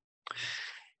do.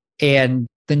 And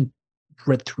then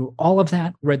read through all of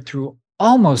that, read through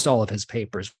almost all of his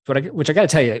papers, which I got to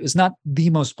tell you, is not the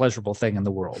most pleasurable thing in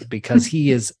the world because he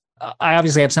is, I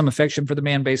obviously have some affection for the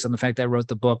man based on the fact that I wrote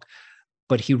the book,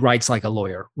 but he writes like a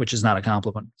lawyer, which is not a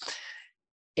compliment.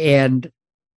 And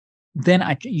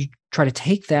then you try to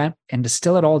take that and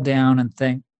distill it all down and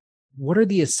think, what are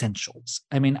the essentials?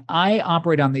 I mean, I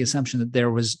operate on the assumption that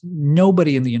there was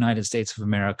nobody in the United States of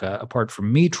America, apart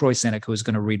from me, Troy Senik, who was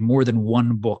going to read more than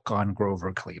one book on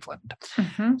Grover Cleveland.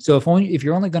 So if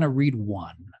you're only going to read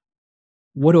one,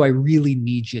 what do I really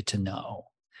need you to know?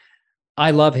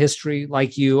 I love history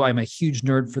like you. I'm a huge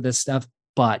nerd for this stuff,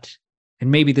 but, and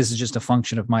maybe this is just a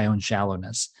function of my own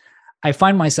shallowness, I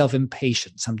find myself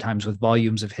impatient sometimes with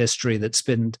volumes of history that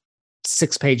spend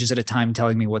 6 pages at a time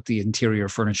telling me what the interior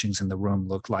furnishings in the room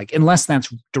look like, unless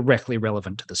that's directly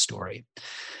relevant to the story.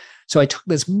 So I took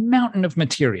this mountain of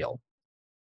material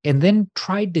and then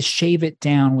tried to shave it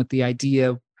down with the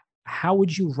idea, how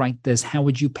would you write this? How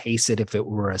would you pace it if it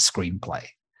were a screenplay?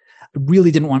 I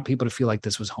really didn't want people to feel like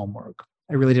this was homework.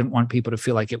 I really didn't want people to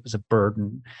feel like it was a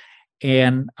burden.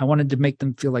 And I wanted to make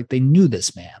them feel like they knew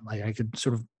this man, like I could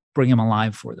sort of bring him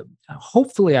alive for them.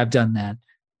 Hopefully I've done that.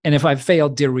 And if I've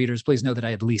failed, dear readers, please know that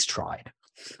I at least tried.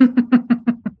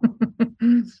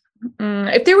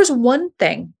 If there was one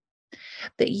thing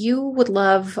that you would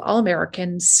love all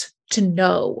Americans to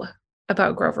know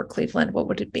about Grover Cleveland, what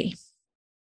would it be?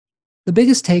 The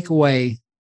biggest takeaway,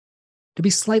 to be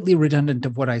slightly redundant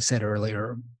of what I said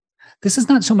earlier, this is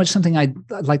not so much something I'd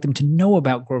like them to know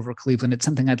about Grover Cleveland. It's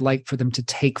something I'd like for them to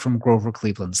take from Grover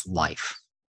Cleveland's life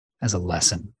as a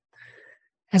lesson.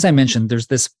 As I mentioned, there's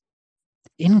this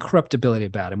incorruptibility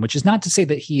about him, which is not to say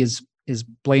that he is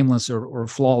blameless or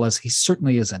flawless. He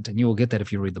certainly isn't, and you will get that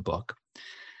if you read the book.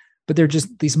 But there are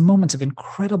just these moments of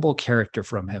incredible character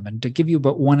from him. And to give you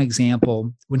but one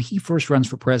example, when he first runs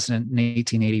for president in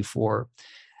 1884,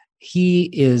 he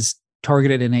is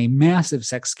targeted in a massive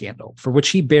sex scandal for which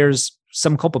he bears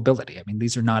some culpability. I mean,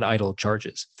 these are not idle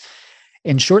charges.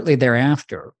 And shortly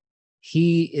thereafter,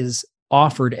 he is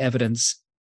offered evidence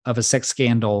of a sex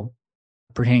scandal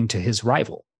pertaining to his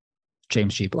rival,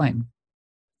 James G. Blaine.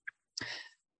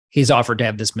 He's offered to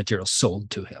have this material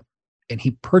sold to him, and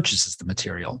he purchases the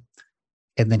material,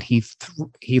 and then he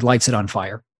lights it on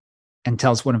fire and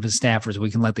tells one of his staffers, we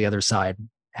can let the other side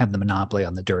have the monopoly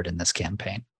on the dirt in this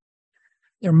campaign.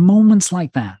 There are moments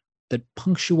like that that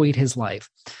punctuate his life.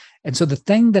 And so the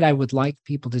thing that I would like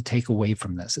people to take away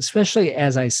from this, especially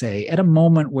as I say, at a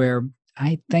moment where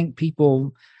I think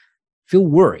people feel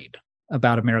worried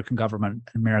about American government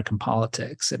and American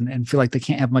politics and feel like they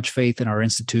can't have much faith in our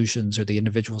institutions or the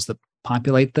individuals that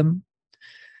populate them,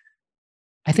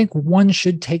 I think one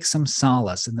should take some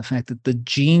solace in the fact that the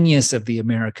genius of the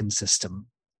American system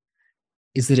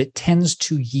is that it tends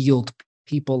to yield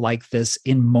people like this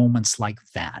in moments like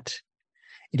that.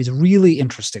 It is really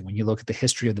interesting when you look at the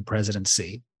history of the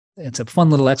presidency. It's a fun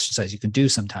little exercise you can do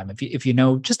sometime. If you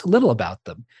know just a little about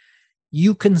them,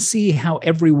 you can see how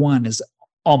everyone is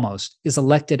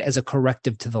elected as a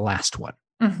corrective to the last one.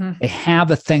 Mm-hmm. They have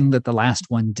a thing that the last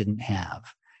one didn't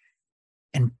have.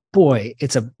 And boy,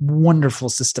 it's a wonderful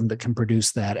system that can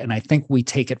produce that. And I think we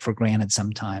take it for granted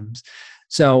sometimes.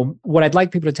 So what I'd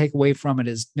like people to take away from it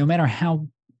is no matter how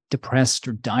depressed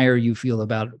or dire you feel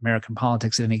about American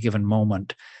politics at any given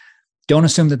moment, don't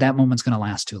assume that that moment's going to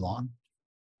last too long,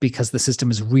 because the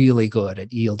system is really good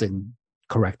at yielding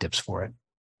correctives for it.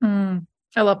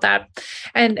 I love that.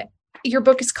 And your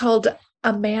book is called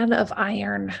A Man of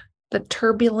Iron, The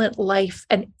Turbulent Life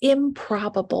and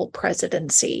Improbable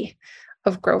Presidency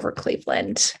of Grover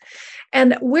Cleveland.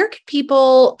 And where can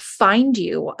people find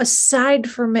you aside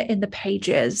from in the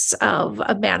pages of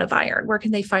A Man of Iron? Where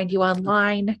can they find you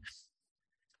online?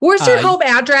 Where's your home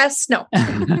address? No.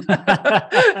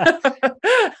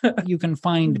 You can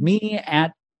find me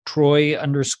at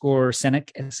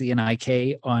Troy_Senik,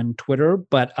 SENIK on Twitter.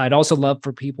 But I'd also love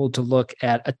for people to look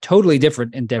at a totally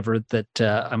different endeavor that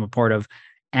I'm a part of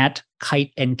at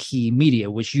Kite and Key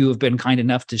Media, which you have been kind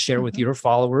enough to share with your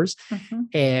followers,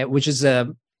 which is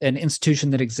an institution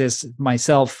that exists.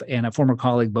 Myself and a former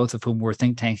colleague, both of whom were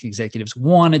think tank executives,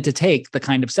 wanted to take the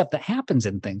kind of stuff that happens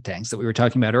in think tanks that we were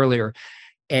talking about earlier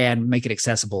and make it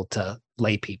accessible to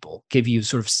lay people, give you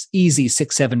sort of easy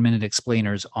 6-7 minute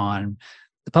explainers on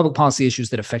the public policy issues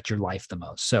that affect your life the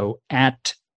most. So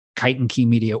at Kite and Key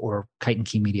Media or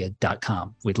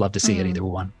kiteandkeymedia.com. We'd love to see it, either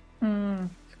one.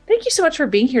 Thank you so much for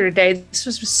being here today. This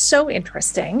was so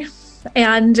interesting.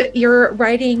 And your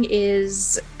writing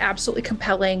is absolutely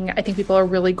compelling. I think people are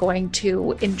really going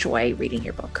to enjoy reading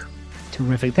your book.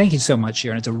 Terrific. Thank you so much,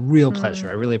 Sharon. It's a real pleasure.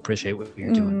 I really appreciate what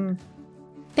you're doing.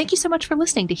 Thank you so much for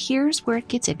listening to Here's Where It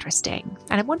Gets Interesting.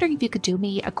 And I'm wondering if you could do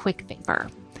me a quick favor.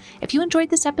 If you enjoyed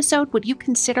this episode, would you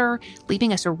consider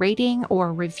leaving us a rating or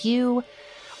a review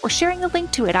or sharing a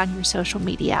link to it on your social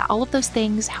media? All of those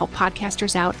things help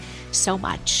podcasters out so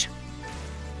much.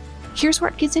 Here's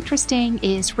Where It Gets Interesting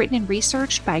is written and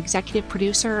researched by executive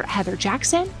producer Heather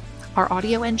Jackson. Our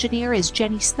audio engineer is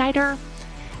Jenny Snyder,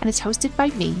 and it's hosted by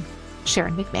me,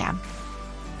 Sharon McMahon.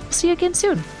 We'll see you again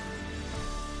soon.